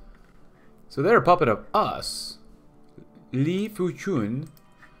 So they're a puppet of us. Li Fuchun,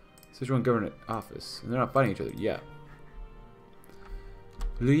 Sichuan Government Office. And they're not fighting each other yet.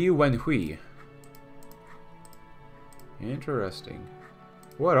 Li Wenhui. Interesting.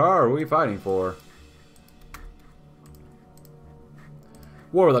 What are we fighting for?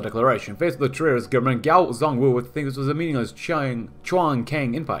 War without declaration. Faced with the traitorous government, Gao Zongwu would think this was a meaningless Chuang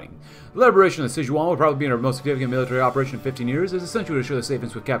Kang infighting. The liberation of Sichuan will probably be our most significant military operation in 15 years. It's essential to ensure the safe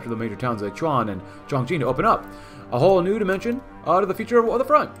and swift capture of the major towns like Chuan and Chongqing to open up a whole new dimension to the future of the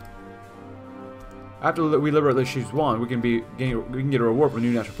front. After we liberate the Sichuan, we can get a reward for a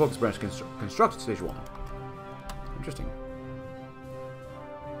new national focus branch to construct Sichuan. Interesting.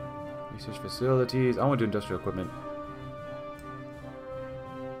 Research facilities. I want to do industrial equipment.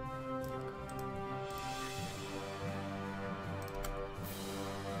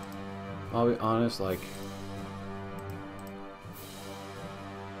 I'll be honest, like,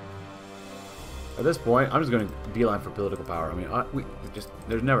 at this point, I'm just going to beeline for political power. I mean,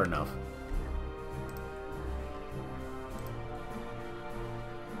 there's never enough.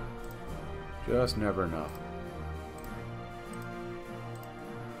 Just never enough.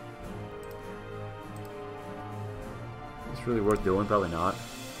 It's really worth doing? Probably not.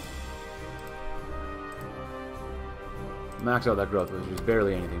 Max out that growth, which is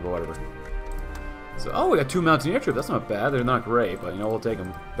barely anything, but whatever. So, oh, we got 2 mountaineer troops. That's not bad. They're not great, but, you know, we'll take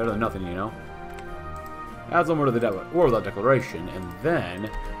them. Better than nothing, you know. Adds one more to the War Without Declaration. And then,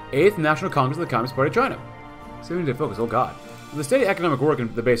 8th National Congress of the Communist Party of China. So we need to focus. Oh, God. The steady economic work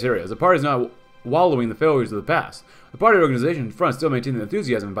in the base areas. The party is not wallowing in the failures of the past. The party organization front still maintains the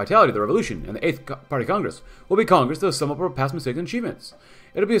enthusiasm and vitality of the revolution, and the 8th Party Congress will be Congress to sum up our past mistakes and achievements.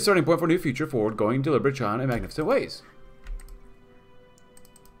 It'll be a starting point for a new future forward going to liberate China in magnificent ways.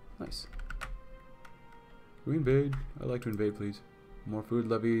 Nice. We invade. I'd like to invade, please. More food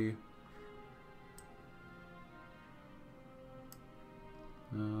levy.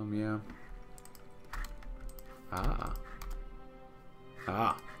 Yeah. Ah.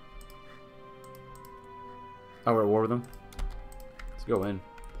 Oh, we're at war with them? Let's go in.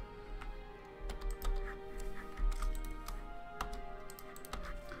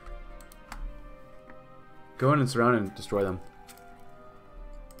 Go in and surround and destroy them.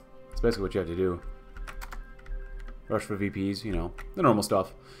 That's basically what you have to do. Rush for VPs, you know, the normal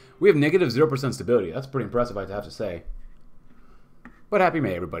stuff. We have negative 0% stability. That's pretty impressive, I'd have to say. But happy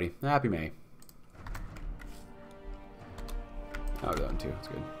May, everybody. Happy May. Oh, done too. That's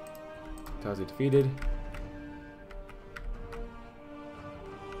good. Tazi defeated.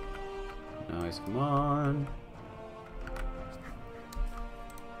 Nice, come on.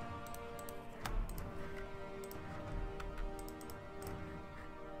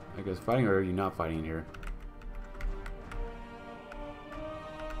 I guess fighting, or are you not fighting in here?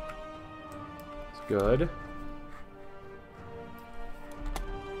 It's good.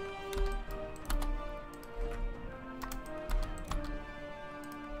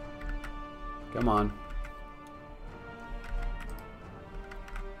 Come on.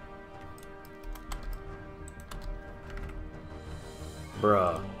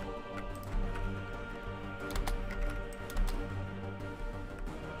 Bruh.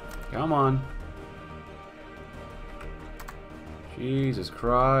 Come on. Jesus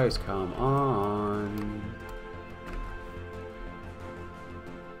Christ, come on.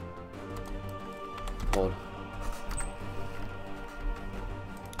 Hold.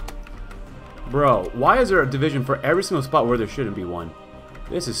 Bro, why is there a division for every single spot where there shouldn't be one?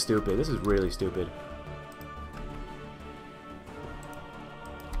 This is stupid. This is really stupid.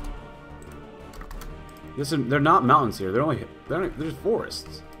 They're not mountains here. They're just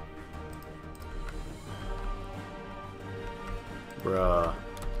forests. Bruh.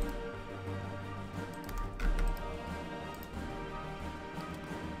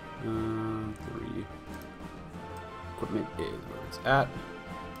 Three. Equipment is where it's at.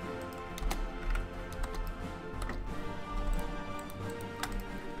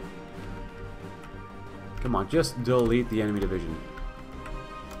 Come on, just delete the enemy division.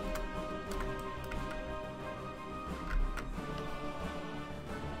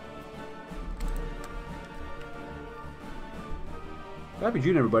 Happy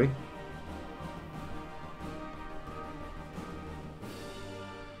June, everybody.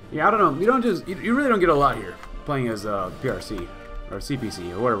 Yeah, I don't know. You really don't get a lot here playing as PRC or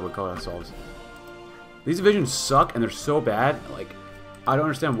CPC or whatever we call ourselves. These divisions suck and they're so bad. Like, I don't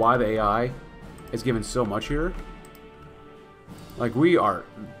understand why the AI is given so much here. Like, we are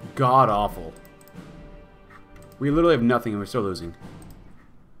god awful. We literally have nothing and we're still losing.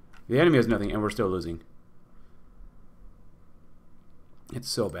 The enemy has nothing and we're still losing. It's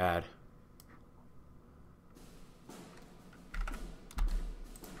so bad.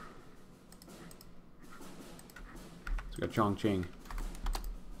 So we got Chongqing.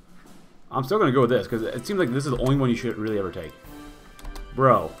 I'm still gonna go with this because it seems like this is the only one you should really ever take.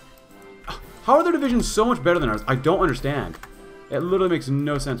 Bro. How are their divisions so much better than ours? I don't understand. It literally makes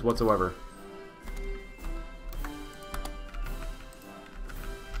no sense whatsoever.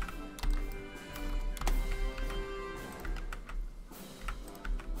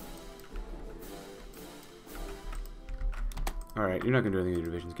 Alright, you're not going to do anything with your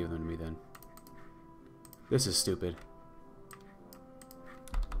divisions. Give them to me then. This is stupid.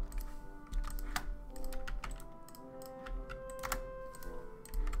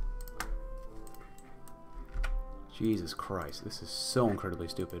 Jesus Christ, this is so incredibly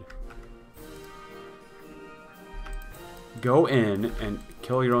stupid. Go in and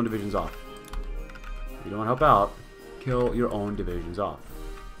kill your own divisions off. If you don't want to help out, kill your own divisions off.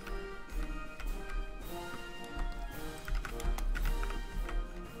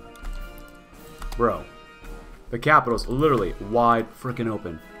 Bro, the capital's literally wide freaking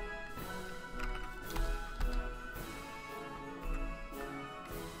open.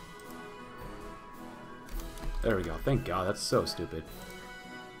 There we go. Thank God. That's so stupid.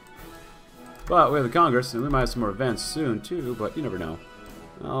 But we have the Congress, and we might have some more events soon, too, but you never know.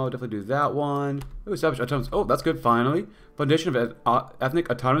 I'll definitely do that one. Ooh, establish autonomous. Oh, that's good, finally. Foundation of ethnic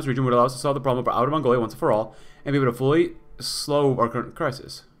autonomous region would allow us to solve the problem of Outer Mongolia once and for all, and be able to fully slow our current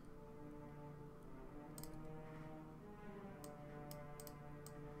crisis.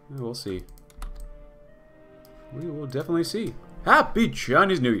 We'll see. We will definitely see. Happy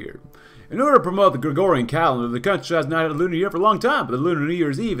Chinese New Year! In order to promote the Gregorian calendar, the country has not had a lunar year for a long time, but the lunar New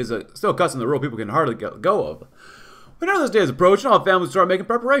Year's Eve is still a custom the rural people can hardly get go of. Whenever this day is approaching, all families start making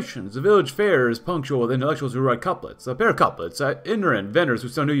preparations. The village fair is punctual with intellectuals who write couplets, a pair of couplets, ignorant vendors who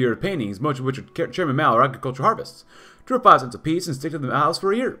sell New Year paintings, much of which are Chairman Mao or agricultural harvests, to 5 cents apiece and stick to the house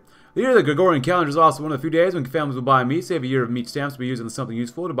for a year. The year of the Gregorian calendar is also one of the few days when families will buy meat, save a year of meat stamps to be used on something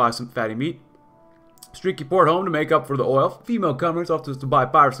useful, to buy some fatty meat. Streaky port home to make up for the oil. Female comers often to buy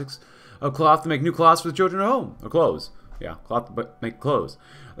 5 or 6 of cloth to make new cloths for the children at home, or clothes. Yeah, cloth but make clothes.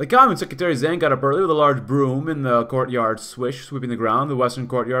 The commune secretary Zhang got up early with a large broom in the courtyard swish, sweeping the ground. The western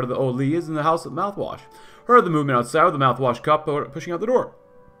courtyard of the old Li is in the house of mouthwash. Heard the movement outside with the mouthwash cup pushing out the door.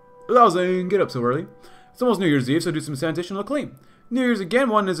 Lao Zhang, get up so early. It's almost New Year's Eve, so do some sanitation and look clean. New Year's again,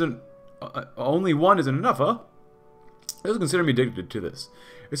 only one isn't enough, huh? Those consider me addicted to this.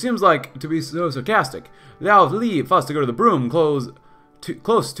 It seems like to be so sarcastic. Lao Li fussed to go to the broom close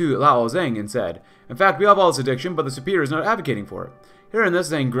to Lao Zhang and said, "In fact, we have all this addiction, but the superior is not advocating for it." Hearing this,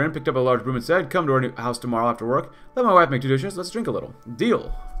 Zhang grinned, picked up a large broom and said, "Come to our new house tomorrow after work. Let my wife make 2 dishes. Let's drink a little."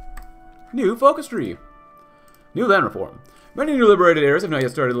 Deal. New focus tree. New land reform. Many new liberated areas have not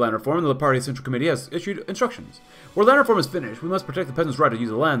yet started the land reform, and the party's central committee has issued instructions. Where land reform is finished, we must protect the peasants' right to use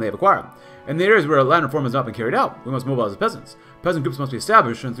the land they have acquired. In the areas where land reform has not been carried out, we must mobilize the peasants. Peasant groups must be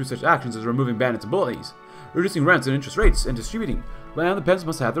established, and through such actions as removing bandits and bullies, reducing rents and interest rates, and distributing land, the peasants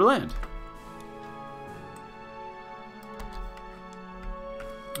must have their land.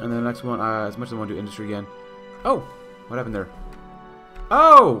 And then the next one, as much as I want to do industry again. Oh, what happened there?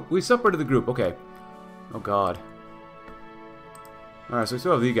 Oh, we separated the group. Okay. Oh God. Alright, so we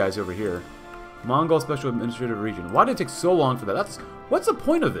still have these guys over here. Mongol Special Administrative Region. Why did it take so long for that? What's the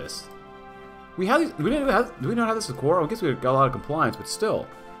point of this? We have these, do we not have this as core? I guess we got a lot of compliance, but still.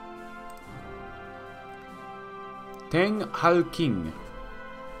 Tang Hal King.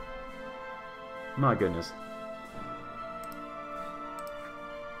 My goodness.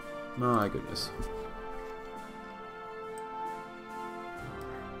 My goodness.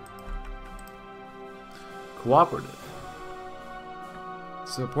 Cooperative.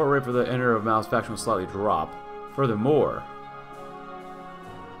 Support rate for the enter of Mao's faction will slightly drop. Furthermore,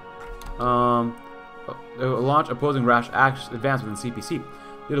 it will launch opposing rash advance within CPC.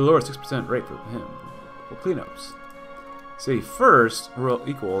 Did a lower 6% rate for him. Well, cleanups. City first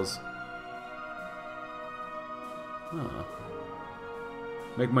equals. Huh.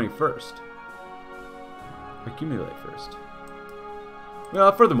 Make money first. Accumulate first.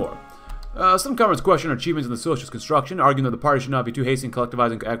 Furthermore. Some comments question our achievements in the socialist construction, arguing that the party should not be too hasty in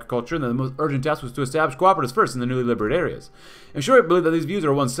collectivizing agriculture, and that the most urgent task was to establish cooperatives first in the newly liberated areas. In short, I believe that these views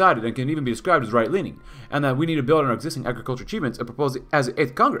are one-sided and can even be described as right-leaning, and that we need to build on our existing agriculture achievements and propose as the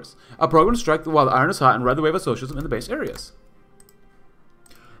 8th Congress, a program to strike while the iron is hot and ride the wave of socialism in the base areas.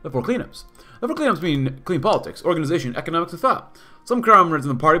 The 4 cleanups. The 4 cleanups mean clean politics, organization, economics, and thought. Some comrades in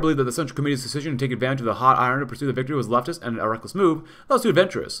the party believe that the Central Committee's decision to take advantage of the hot iron to pursue the victory was leftist and a reckless move, that was too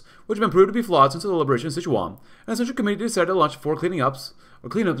adventurous, which has been proved to be flawed since the liberation of Sichuan. And the Central Committee decided to launch 4 cleanups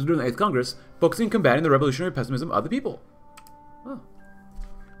during the 8th Congress, focusing on combating the revolutionary pessimism of the people. Oh.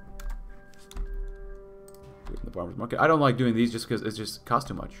 The farmer's market. I don't like doing these just because it just costs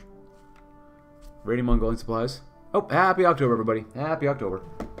too much. Raiding Mongolian supplies. Oh, happy October, everybody. Happy October.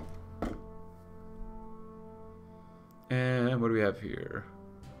 And what do we have here?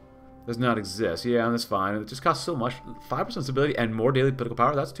 Does not exist. Yeah, that's fine. It just costs so much. 5% stability and more daily political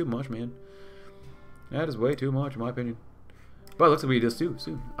power. That's too much, man. That is way too much, in my opinion. But it looks like we just do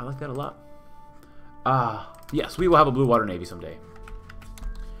soon. I like that a lot. Yes, we will have a blue water navy someday.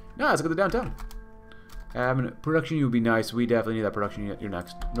 Now, let's look at the downtown. Having production unit would be nice. We definitely need that production unit. You're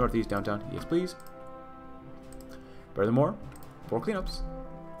next. Northeast downtown. Yes, please. Furthermore, 4 cleanups.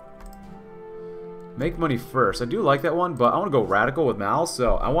 Make money first. I do like that one, but I want to go radical with Mal,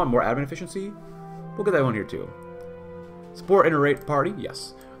 so I want more admin efficiency. We'll get that one here too. Support Interrate Party,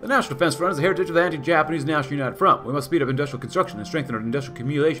 yes. The National Defense Front is the heritage of the anti-Japanese National United Front. We must speed up industrial construction and strengthen our industrial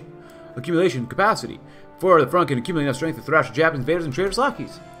accumulation capacity. Before the front can accumulate enough strength to thrash the Japanese invaders and traitors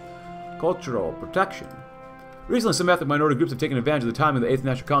lackeys. Cultural protection. Recently, some ethnic minority groups have taken advantage of the time of the 8th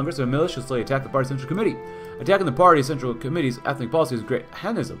National Congress and maliciously attacked the party's Central Committee. Attacking the party's Central Committee's ethnic policy is great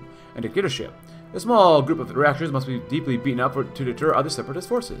hedonism and dictatorship. A small group of reactionaries must be deeply beaten up to deter other separatist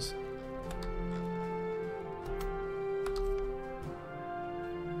forces.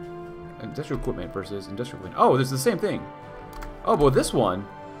 Industrial equipment versus industrial equipment. Oh, this is the same thing. Oh, but with this one,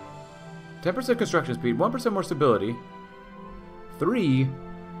 10% construction speed, 1% more stability, 3,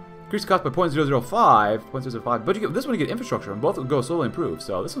 increase cost by 0.005, 0.005, but you get, this one you get infrastructure, and both will go slowly improve,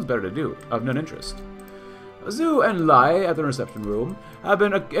 so this one's better to do, of none interest. Zhu and Lai, at the reception room, have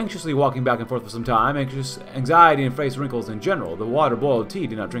been anxiously walking back and forth for some time, anxiety and face wrinkles in general. The water-boiled tea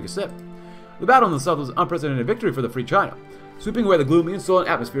did not drink a sip. The battle in the south was an unprecedented victory for the Free China, sweeping away the gloomy and sullen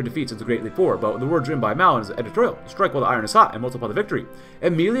atmosphere of defeat since the Great Leap Forward, but the words written by Mao in his editorial, strike while the iron is hot and multiply the victory,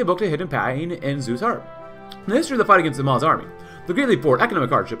 immediately evoked a hidden pain in Zhu's heart. In the history of the fight against the Mao's army, the Great Leap Forward, economic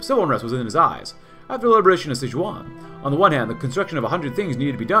hardship, civil unrest was in his eyes. After the liberation of Sichuan, on the one hand, the construction of 100 things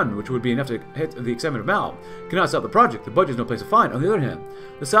needed to be done, which would be enough to hit the excitement of Mao, cannot stop the project. The budget is no place to find. On the other hand,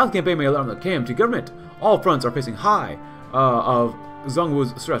 the South campaign may alarm the KMT government. All fronts are facing high of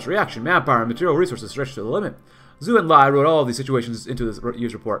Zhongwu's stress reaction. Manpower and material resources stretched to the limit. Zhu and Lai wrote all of these situations into this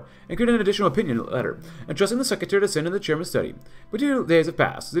year's report and created an additional opinion letter, entrusting the secretary to send in the chairman's study. But 2 days have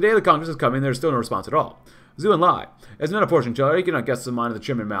passed. The day of the Congress is coming, and there is still no response at all. Zhu and Lai, as not a fortune teller, he cannot guess the mind of the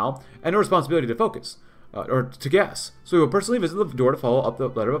chairman Mao, and no responsibility to focus, or to guess. So he will personally visit the door to follow up the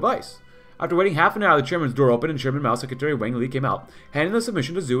letter of advice. After waiting half an hour, the chairman's door opened, and Chairman Mao's secretary Wang Li came out, handing the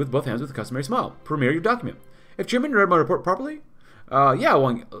submission to Zhu with both hands with the customary smile. Premier your document. If Chairman read my report properly? Yeah,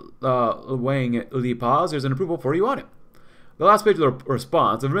 Wang Li paused. There's an approval for you on it. The last page of the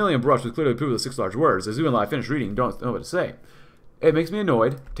response, the vermilion brush was clearly approved with 6 large words. As Zhu and Lai finished reading, don't know what to say. It makes me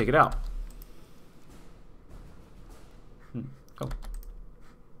annoyed. Take it out. Oh.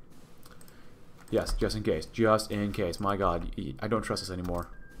 Yes, just in case. Just in case. My god, I don't trust this anymore.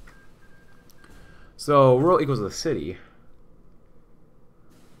 So, rural equals the city.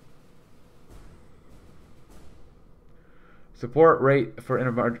 Support rate for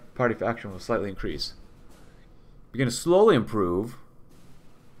inter-party faction will slightly increase. Begin to slowly improve.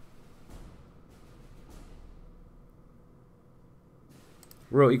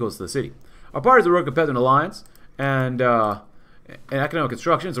 Rural equals the city. Our parties will work a peasant alliance and economic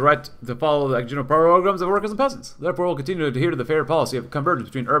construction is the right to follow the general programs of workers and peasants. Therefore, we'll continue to adhere to the fair policy of convergence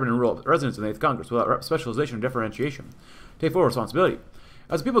between urban and rural residents in the 8th Congress without specialization or differentiation. Take full responsibility.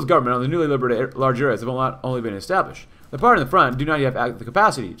 As the people's government on the newly liberated large areas have not only been established, the party in the front do not yet have the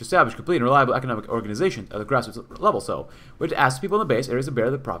capacity to establish complete and reliable economic organization at the grassroots level, so we have to ask the people in the base areas to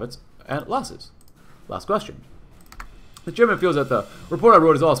bear the profits and losses. Last question. The chairman feels that the report I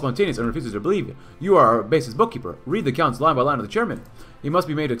wrote is all spontaneous and refuses to believe you. You are our base's bookkeeper. Read the accounts line by line of the chairman. He must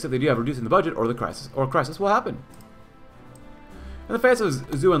be made to accept the idea of reducing the budget, or the crisis will happen. In the face of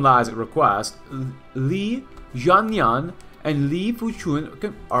Zhu and Lai's request, Li Jianyan and Li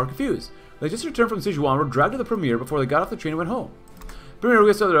Fuchun are confused. They just returned from Sichuan, were dragged to the premier before they got off the train and went home. Premier,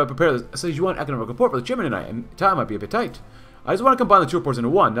 we started to prepare the Sichuan economic report for the chairman tonight, and time might be a bit tight. I just want to combine the 2 reports into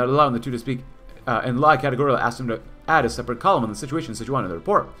one, not allowing the 2 to speak, and Lai categorically asked him to add a separate column on the situation in Sichuan in the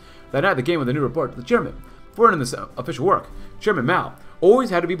report. That night they came with a new report to the chairman. Before in this official work, Chairman Mao always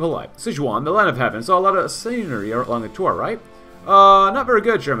had to be polite. Sichuan, the land of heaven, saw a lot of scenery along the tour, right? Not very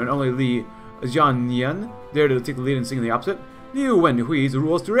good, Chairman. Only Li Jianyan dared to take the lead in singing the opposite. Liu Wenhui's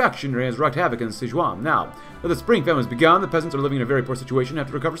rules to reaction has wreaked havoc in Sichuan. Now that the spring famine has begun, the peasants are living in a very poor situation and have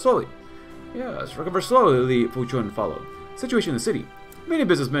to recover slowly. Yes, recover slowly, Li Fuchun followed. Situation in the city. Many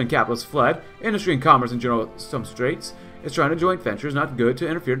businessmen and capitalists fled. Industry and commerce in general some straits. It's trying to joint ventures, not good to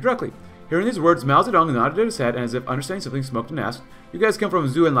interfere directly. Hearing these words, Mao Zedong nodded his head and as if understanding something, smoked and asked, "You guys come from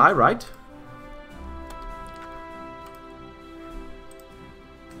Zhu and Lai, right?"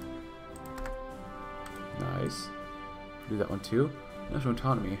 Nice. Do that one too. National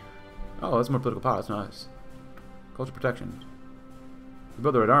autonomy. Oh, that's more political power. That's nice. Culture protection. We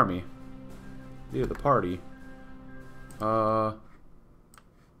build the Red Army. Leader of the party.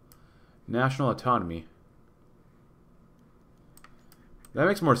 National autonomy. That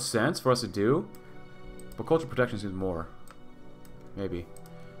makes more sense for us to do. But culture protection seems more. Maybe.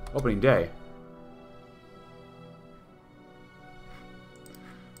 Opening day.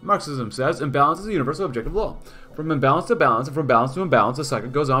 Marxism says imbalance is a universal objective law. From imbalance to balance, and from balance to imbalance, the cycle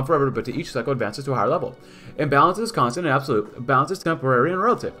goes on forever, but to each cycle advances to a higher level. Imbalance is constant and absolute. Balance is temporary and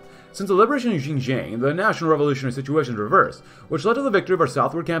relative. Since the liberation of Xinjiang, the national revolutionary situation is reversed, which led to the victory of our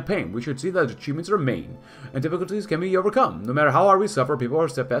southward campaign. We should see that achievements remain, and difficulties can be overcome. No matter how hard we suffer, people are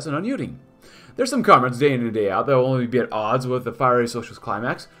steadfast and unyielding. There's some comrades day in and day out that will only be at odds with the fiery socialist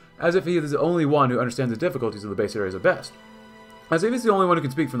climax, as if he is the only one who understands the difficulties of the base areas at best. As if he's the only one who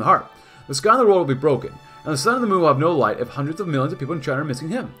can speak from the heart. The sky and the world will be broken, and the sun and the moon will have no light if hundreds of millions of people in China are missing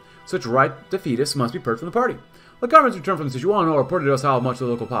him. Such right defeatists must be purged from the party. The comrades returned from Sichuan all reported to us how much the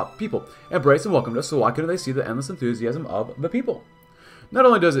local people embraced and welcomed us, so why couldn't they see the endless enthusiasm of the people? Not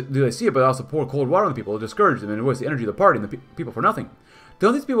only do they see it, but also pour cold water on the people to discourage them and waste the energy of the party and the people for nothing.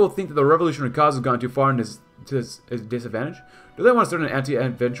 Don't these people think that the revolutionary cause has gone too far to his disadvantage? Do they want to start an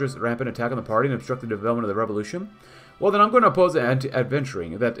anti-adventurous rampant attack on the party and obstruct the development of the revolution? Well, then I'm going to oppose the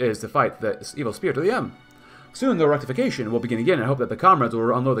anti-adventuring, that is, to fight the evil spirit to the end. Soon, the rectification will begin again, and I hope that the comrades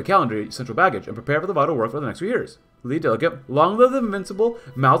will unload the calendar central baggage and prepare for the vital work for the next few years. Lead delegate, long live the invincible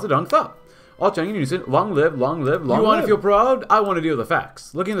Mao Zedong thought. All Chinese in unison, long live, long live, long live. You want to feel proud? I want to deal with the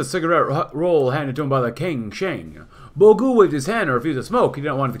facts. Looking at the cigarette roll handed to him by the King Sheng, Bogu waved his hand and refused to smoke. He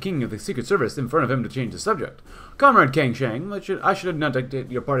didn't want the king of the Secret Service in front of him to change the subject. Comrade Kang Sheng, I should not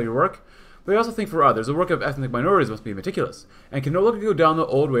dictate your party to work. But I also think for others, the work of ethnic minorities must be meticulous, and can no longer go down the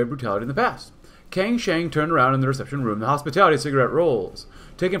old way of brutality in the past. Kang Shang turned around in the reception room, the hospitality cigarette rolls,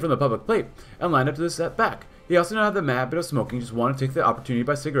 taken from the public plate, and lined up to the set back. He also did not have the habit of smoking, just wanted to take the opportunity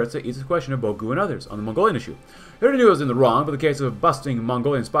by cigarettes to ease the question of Bogu and others on the Mongolian issue. He already knew he was in the wrong, but the case of busting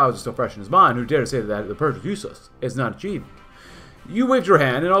Mongolian spies was still fresh in his mind, who dared to say that the purge was useless. It's not achieved. You waved your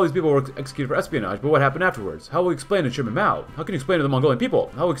hand, and all these people were executed for espionage, but what happened afterwards? How will you explain to Chairman Mao? How can you explain to the Mongolian people?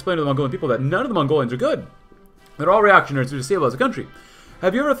 How will you explain to the Mongolian people that none of the Mongolians are good? They're all reactionaries to destabilize the country.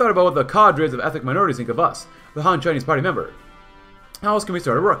 Have you ever thought about what the cadres of ethnic minorities think of us, the Han Chinese Party member? How else can we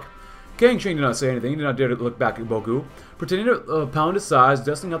start our work? Kang Shang did not say anything, did not dare to look back at Bogu, pretending to pound his sides,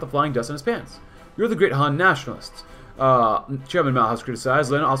 dusting out the flying dust on his pants. You're the great Han nationalists. Chairman Mao has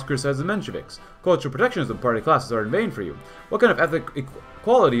criticized, Lenin also criticized the Mensheviks. Cultural protectionism party classes are in vain for you. What kind of ethnic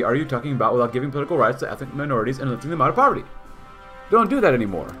equality are you talking about without giving political rights to ethnic minorities and lifting them out of poverty? Don't do that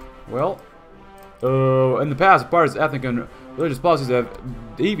anymore. Well, in the past, the party's ethnic and religious policies have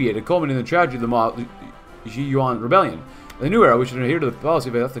deviated, culminating in the tragedy of the Mao Zedong rebellion. In the new era, we should adhere to the policy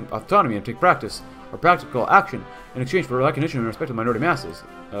of ethnic autonomy and take practical action in exchange for recognition and respect of minority masses.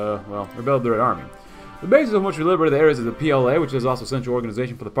 Well, rebelled the Red Army. The basis on which we liberate the areas of the PLA, which is also a central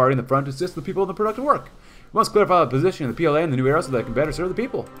organization for the party in the front, assists the people in the productive work. We must clarify the position of the PLA in the new era so that it can better serve the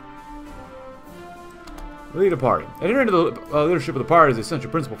people. Lead a party. Adhering to the leadership of the party is the essential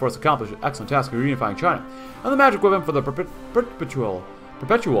principle for us to accomplish the excellent task of reunifying China, and the magic weapon for the perpetual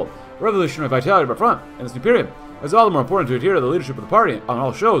revolutionary vitality of our front in this new period. It's all the more important to adhere to the leadership of the party on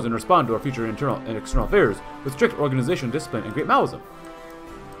all shows and respond to our future internal and external affairs with strict organization, discipline, and great Maoism.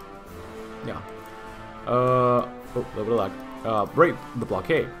 Yeah. A little bit of lag. Break the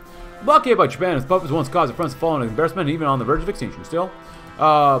blockade. The blockade by Japan and its puppets once caused the fronts to fall into embarrassment and even on the verge of extinction. Still,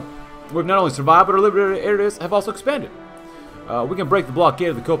 we've not only survived, but our liberated areas have also expanded. We can break the blockade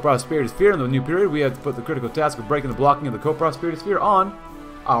of the co-prosperity sphere in the new period. We have to put the critical task of breaking the blocking of the co-prosperity sphere on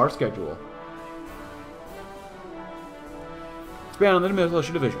our schedule. Expand on the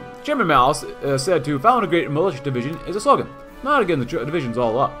militia division. Chairman Mao said to found a great militia division is a slogan. Not again, the division's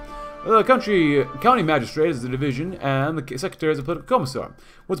all up. The county magistrate is the division, and the secretary is the political commissar.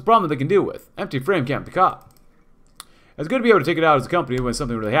 What's the problem that they can deal with? Empty frame can't be caught. It's good to be able to take it out as a company when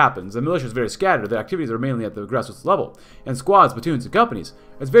something really happens. The militia is very scattered. Their activities are mainly at the grassroots level, and squads, platoons, and companies.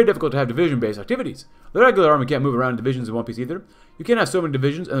 It's very difficult to have division-based activities. The regular army can't move around in divisions in one piece either. You can't have so many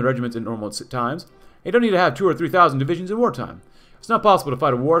divisions and the regiments in normal times. You don't need to have 2,000 or 3,000 divisions in wartime. It's not possible to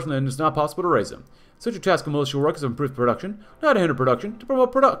fight a war, and it's not possible to raise them. Such a task of militia work is to improve production, not to hinder production, to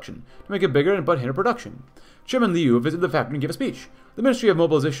promote production, to make it bigger and but hinder production. Chairman Liu visited the factory and gave a speech. The Ministry of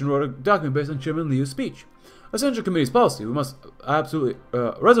Mobilization wrote a document based on Chairman Liu's speech. A Central Committee's policy we must absolutely,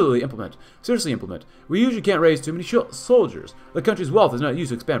 resolutely implement, seriously implement. We usually can't raise too many soldiers. The country's wealth is not used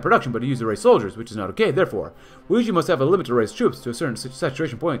to expand production, but to use to raise soldiers, which is not okay. Therefore, we usually must have a limit to raise troops to a certain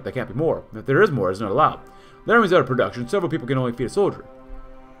saturation point that can't be more. If there is more, it's not allowed. The army's out of production. Several people can only feed a soldier.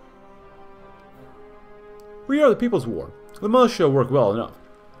 We are the people's war. The militia work well enough.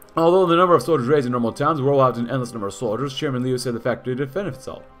 Although the number of soldiers raised in normal times will have an endless number of soldiers, Chairman Liu said the factory to defend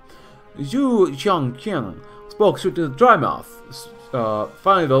itself. Zhu Xiangqiang spoke straight to the dry mouth.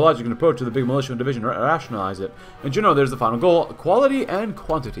 Finally, the logic and approach to the big militia division rationalize it. In general, there's the final goal: quality and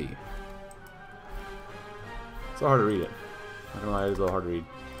quantity. It's a little hard to read it. Not gonna lie, it's a little hard to read.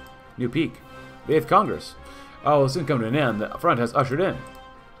 New peak. The 8th Congress. Will soon come to an end. The front has ushered in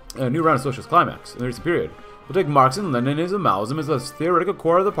a new round of socialist climax in the recent period. We'll take Marxism, Leninism, Maoism as the theoretical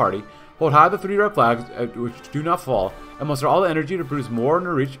core of the party, hold high the 3 red flags which do not fall, and muster all the energy to produce more and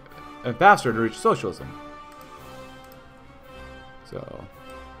to reach and faster to reach socialism. So,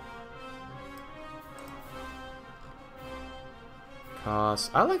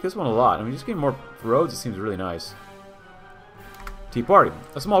 costs. I like this one a lot. I mean, just getting more roads. It seems really nice. Tea party,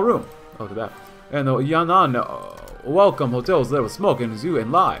 a small room. Oh, look at that. And the Yan'an welcome hotels lit with smoke and Zhu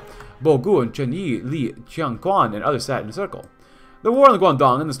and Lai. Bo Gu and Chen Yi, Li Qiangquan, and others sat in a circle. The war in the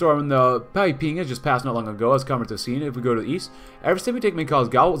Guangdong and the storm in the Taiping has just passed not long ago, as comrades have seen. If we go to the east, every step we take may cause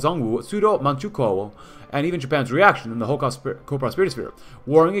Gao, Zhongwu, Sudo, Manchukuo, and even Japan's reaction in the whole co-prosperity sphere.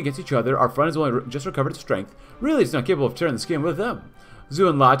 Warring against each other, our front has only just recovered its strength. Really, it's not capable of tearing the skin with them. Zhu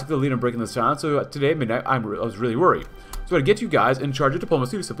and Lai took the lead in breaking the silence, so today at midnight I was really worried. So to get you guys in charge of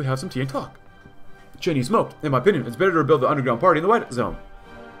diplomacy, we simply have some tea and talk. Chen Yi smoked. In my opinion, it's better to rebuild the underground party in the White Zone.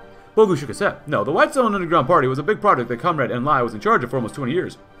 Bogu shook his head. No, the White Zone Underground Party was a big project that Comrade Enlai was in charge of for almost 20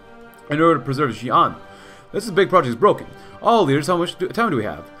 years, in order to preserve Xi'an. This big project is broken. All leaders, how much time do we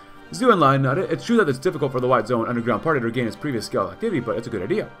have? Zhu Enlai nodded. It's true that it's difficult for the White Zone Underground Party to regain its previous scale of activity, but it's a good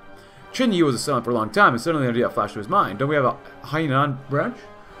idea. Chen Yi was silent for a long time, and suddenly an idea flashed to his mind. Don't we have a Hainan branch?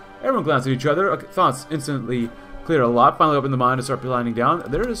 Everyone glanced at each other. Thoughts instantly cleared a lot. Finally opened the mind to start planning down.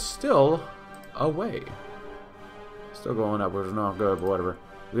 There is still a way. Still going up, which is not good, but whatever.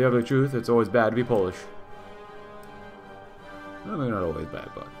 The ugly truth, it's always bad to be Polish. Well, maybe not always bad,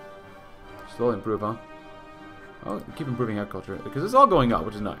 but still improve, huh? I'll keep improving agriculture, because it's all going up,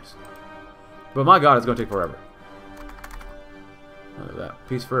 which is nice. But my god, it's going to take forever. Look at that.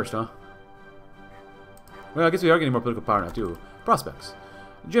 Peace first, huh? Well, I guess we are getting more political power now, too. Prospects.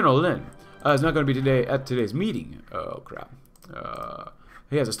 General Lin is not going to be today at today's meeting. Oh, crap.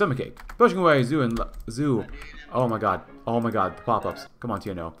 He has a stomachache. Pushing away Zhu. Oh my god. Oh my god. Pop-ups. Come on,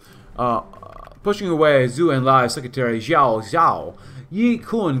 TNO. Pushing away Zhu and Lai's secretary Zhao. Yi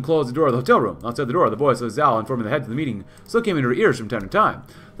Kun closed the door of the hotel room. Outside the door, the voice of Zhao informing the heads of the meeting still came into her ears from time to time.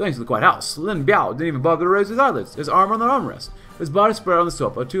 Thanks to the quiet house, Lin Biao didn't even bother to raise his eyelids, his arm on the armrest, his body spread on the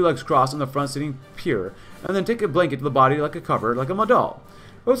sofa, 2 legs crossed on the front sitting pier, and then take a blanket to the body like a cover, like a doll.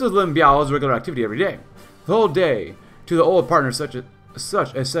 This was Lin Biao's regular activity every day. The whole day, to the old partner such as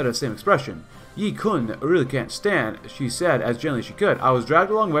said the same expression. Yi Kun really can't stand, she said as gently as she could. I was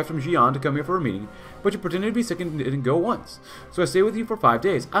dragged a long way from Xi'an to come here for a meeting, but you pretended to be sick and didn't go once. So I stayed with you for 5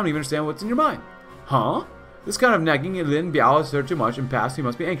 days. I don't even understand what's in your mind. Huh? This kind of nagging Lin Biao has heard too much and passed, he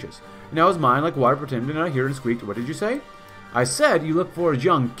must be anxious. And now his mind like water pretended not hear and squeaked. What did you say? I said you look for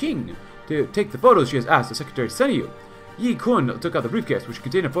Jiang King to take the photos she has asked the secretary to send you. Yi Kun took out the briefcase, which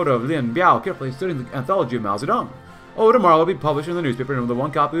contained a photo of Lin Biao carefully studying the anthology of Mao Zedong. Oh, tomorrow will be published in the newspaper, and the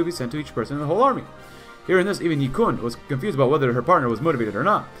one copy will be sent to each person in the whole army. Hearing this, even Yi Kun was confused about whether her partner was motivated or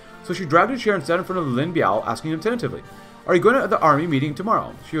not. So she dragged a chair and sat in front of Lin Biao, asking him tentatively, "Are you going to the army meeting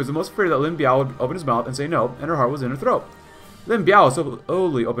tomorrow?" She was the most afraid that Lin Biao would open his mouth and say no, and her heart was in her throat. Lin Biao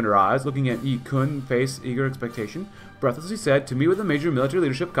slowly opened her eyes, looking at Yi Kun, face eager expectation. Breathlessly said, "To meet with the major military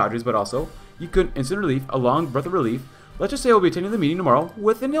leadership cadres, but also Yi Kun, instant relief, a long breath of relief. Let's just say I will be attending the meeting tomorrow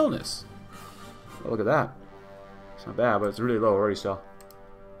with an illness." Oh, look at that. It's not bad, but it's really low already still.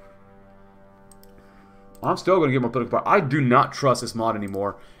 I'm still going to get more political power. I do not trust this mod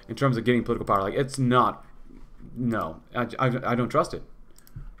anymore in terms of getting political power. Like, it's not... No. I don't trust it.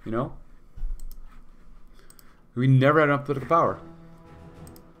 You know? We never had enough political power.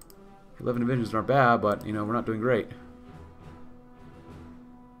 11 divisions aren't bad, but, you know, we're not doing great.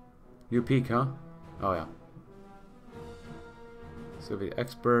 New peak, huh? Oh, yeah. Soviet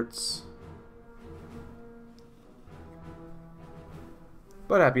experts.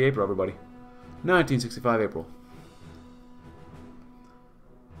 But happy April, everybody. 1965 April.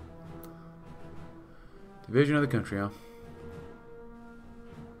 Division of the country, huh?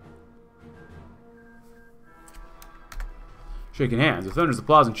 Shaking hands. The thunders,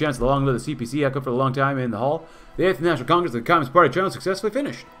 applause, and chants of the long live the CPC echoed for a long time in the hall. The 8th National Congress of the Communist Party Channel successfully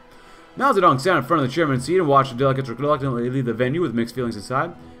finished. Mao Zedong sat in front of the chairman's seat and watched the delegates reluctantly leave the venue with mixed feelings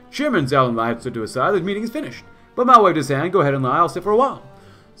inside. Chairman Zhao Enlai had stood to his side. The meeting is finished. But Mao waved his hand. Go ahead, Enlai. I'll sit for a while.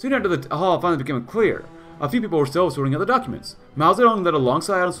 Soon after the hall finally became clear, a few people were still sorting out the documents. Mao Zedong led a long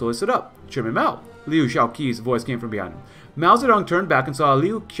sigh out and slowly stood up. Chairman Mao. Liu Shaoqi's voice came from behind him. Mao Zedong turned back and saw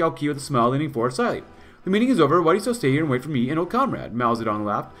Liu Shaoqi with a smile leaning forward slightly. The meeting is over. Why do you still stay here and wait for me, an old comrade? Mao Zedong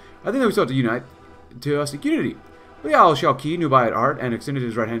laughed. I think that we still have to unite to seek unity. Liu Shaoqi knew by heart and extended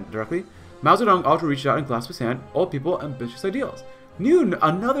his right hand directly. Mao Zedong also reached out and clasped his hand. Old people, ambitious ideals.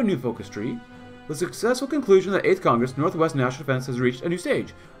 Another new focus tree. The successful conclusion of the 8th Congress, Northwest National Defense has reached a new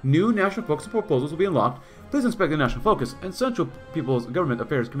stage. New national focus proposals will be unlocked. Please inspect the National Focus and Central People's Government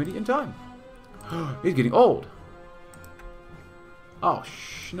Affairs Committee in time. He's getting old. Oh,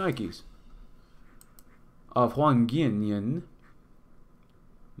 shnikes. Of Huang Yin.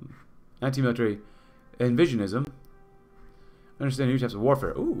 Anti-military envisionism. Understand new types of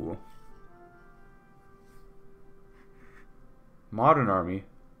warfare. Ooh. Modern army.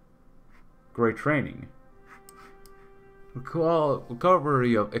 Great training.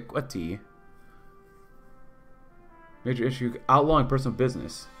 Recovery of equity. Major issue. Outlawing personal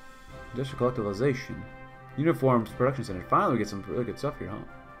business. Industrial collectivization. Uniforms production center. Finally we get some really good stuff here, huh?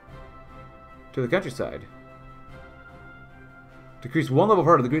 To the countryside. Decrease 1 level of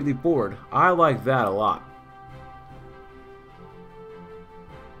heart of the Great Leap Forward. I like that a lot.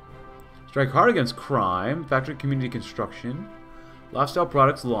 Strike hard against crime. Factory community construction. Lifestyle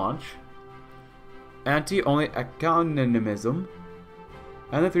products launch. Anti-only economism.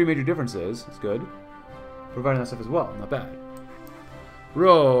 And the 3 major differences. It's good. Providing that stuff as well. Not bad.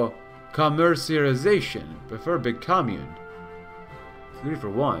 Commercialization. Prefer big commune. 3 for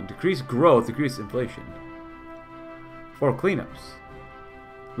 1. Decrease growth. Decrease inflation. 4 cleanups.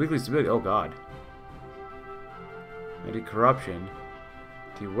 Weekly stability. Oh god. Anti-corruption.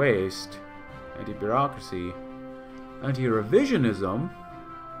 Anti-waste. Anti-bureaucracy. Anti-revisionism.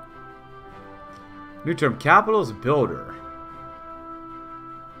 New term, capitalist builder.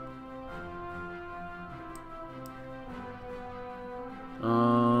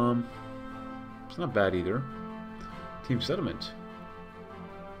 It's not bad either. Team settlement.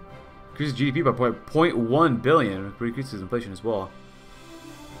 Increases GDP by 0.1 billion. Increases inflation as well.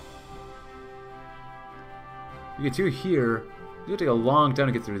 You get 2 here. It's gonna take a long time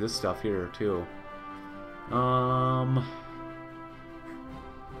to get through this stuff here too. Well,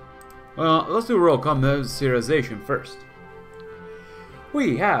 let's do rural commercialization first.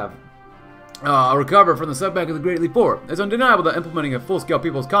 We have recovered from the setback of the Great Leap Forward. It's undeniable that implementing a full-scale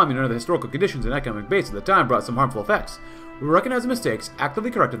people's commune under the historical conditions and economic base at the time brought some harmful effects. We recognized the mistakes,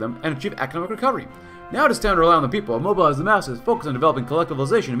 actively corrected them, and achieved economic recovery. Now it is time to rely on the people, mobilize the masses, focus on developing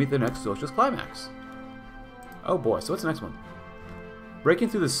collectivization to meet the next socialist climax. Oh boy, so what's the next one? Breaking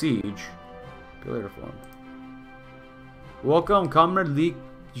through the siege. Later form. Welcome, Comrade Li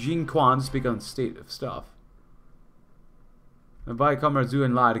Jingquan to speak on the state of stuff. Invite Comrade Zhu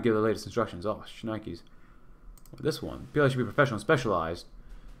and Lai to give the latest instructions. Oh, shnikes. This one. PLA should be professional and specialized.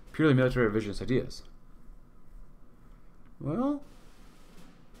 Purely military revisionist ideas. Well,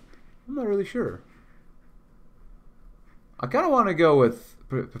 I'm not really sure. I kind of want to go with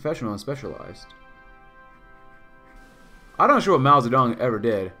professional and specialized. I'm not sure what Mao Zedong ever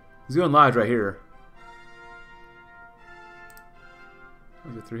did. Zhu and Lai's right here.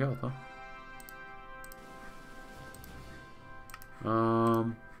 Is it 3 health, huh?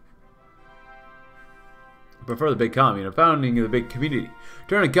 Prefer the big commune. Founding of the big community.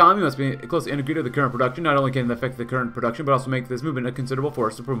 Turn a commune must be closely integrated with the current production. Not only can it affect the current production, but also make this movement a considerable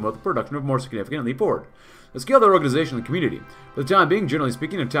force to promote the production of more significant leap forward. The scale of the organization of the community. For the time being, generally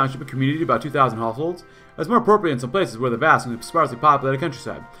speaking, a township and community about 2,000 households is more appropriate in some places where the vast and sparsely populated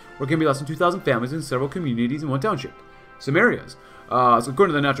countryside, where it can be less than 2,000 families in several communities in one township. Some areas, so according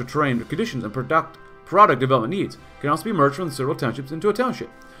to the natural terrain conditions and product development needs, can also be merged from several townships into a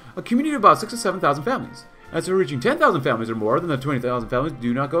township. A community of about 6,000 to 7,000 families. As for reaching 10,000 families or more, then the 20,000 families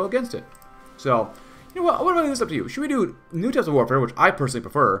do not go against it. So, you know what about this up to you? Should we do new types of warfare, which I personally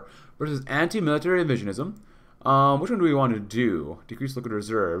prefer, versus anti-military revisionism? Which one do we want to do? Decrease liquid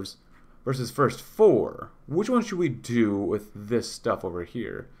reserves versus first 4. Which one should we do with this stuff over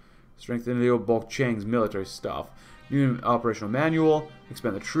here? Strengthen the old Bulk Chang's military stuff. New operational manual.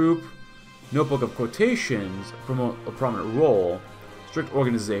 Expand the troop. Notebook of quotations. Promote a prominent role. Strict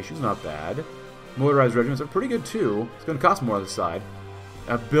organizations, not bad. Motorized regiments are pretty good too. It's going to cost more on this side.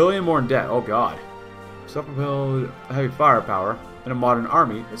 $1 billion more in debt. Oh god. Self-propelled heavy firepower and a modern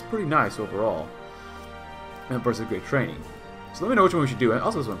army is pretty nice overall. And versus great training. So let me know which one we should do.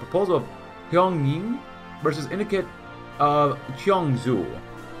 Also this one. Proposal of Pyongyang versus Indicate of Cheongzhu.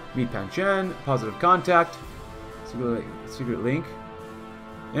 Meet Panchen. Positive contact. Secret link.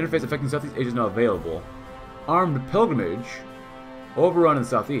 Interface affecting Southeast Asia is not available. Armed pilgrimage. Overrun in the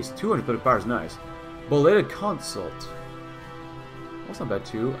southeast. 200 political power is nice. Belated consult. That's not bad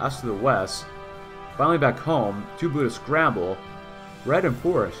too. Ask to the west. Finally back home. 2 blue to scramble. Red and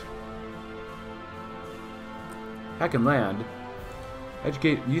forest. Hack and land.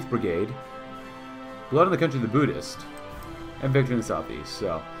 Educate youth brigade. Blood in the country of the Buddhist. And victory in the southeast.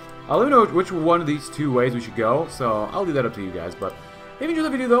 So let me know which one of these 2 ways we should go. So I'll leave that up to you guys. But if you enjoyed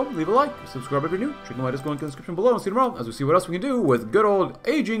the video though, leave a like, subscribe if you're new, check out my Discord link in the description below, and see you tomorrow as we see what else we can do with good old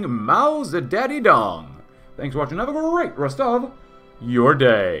aging Mao Zedong. Thanks for watching, have a great rest of your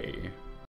day.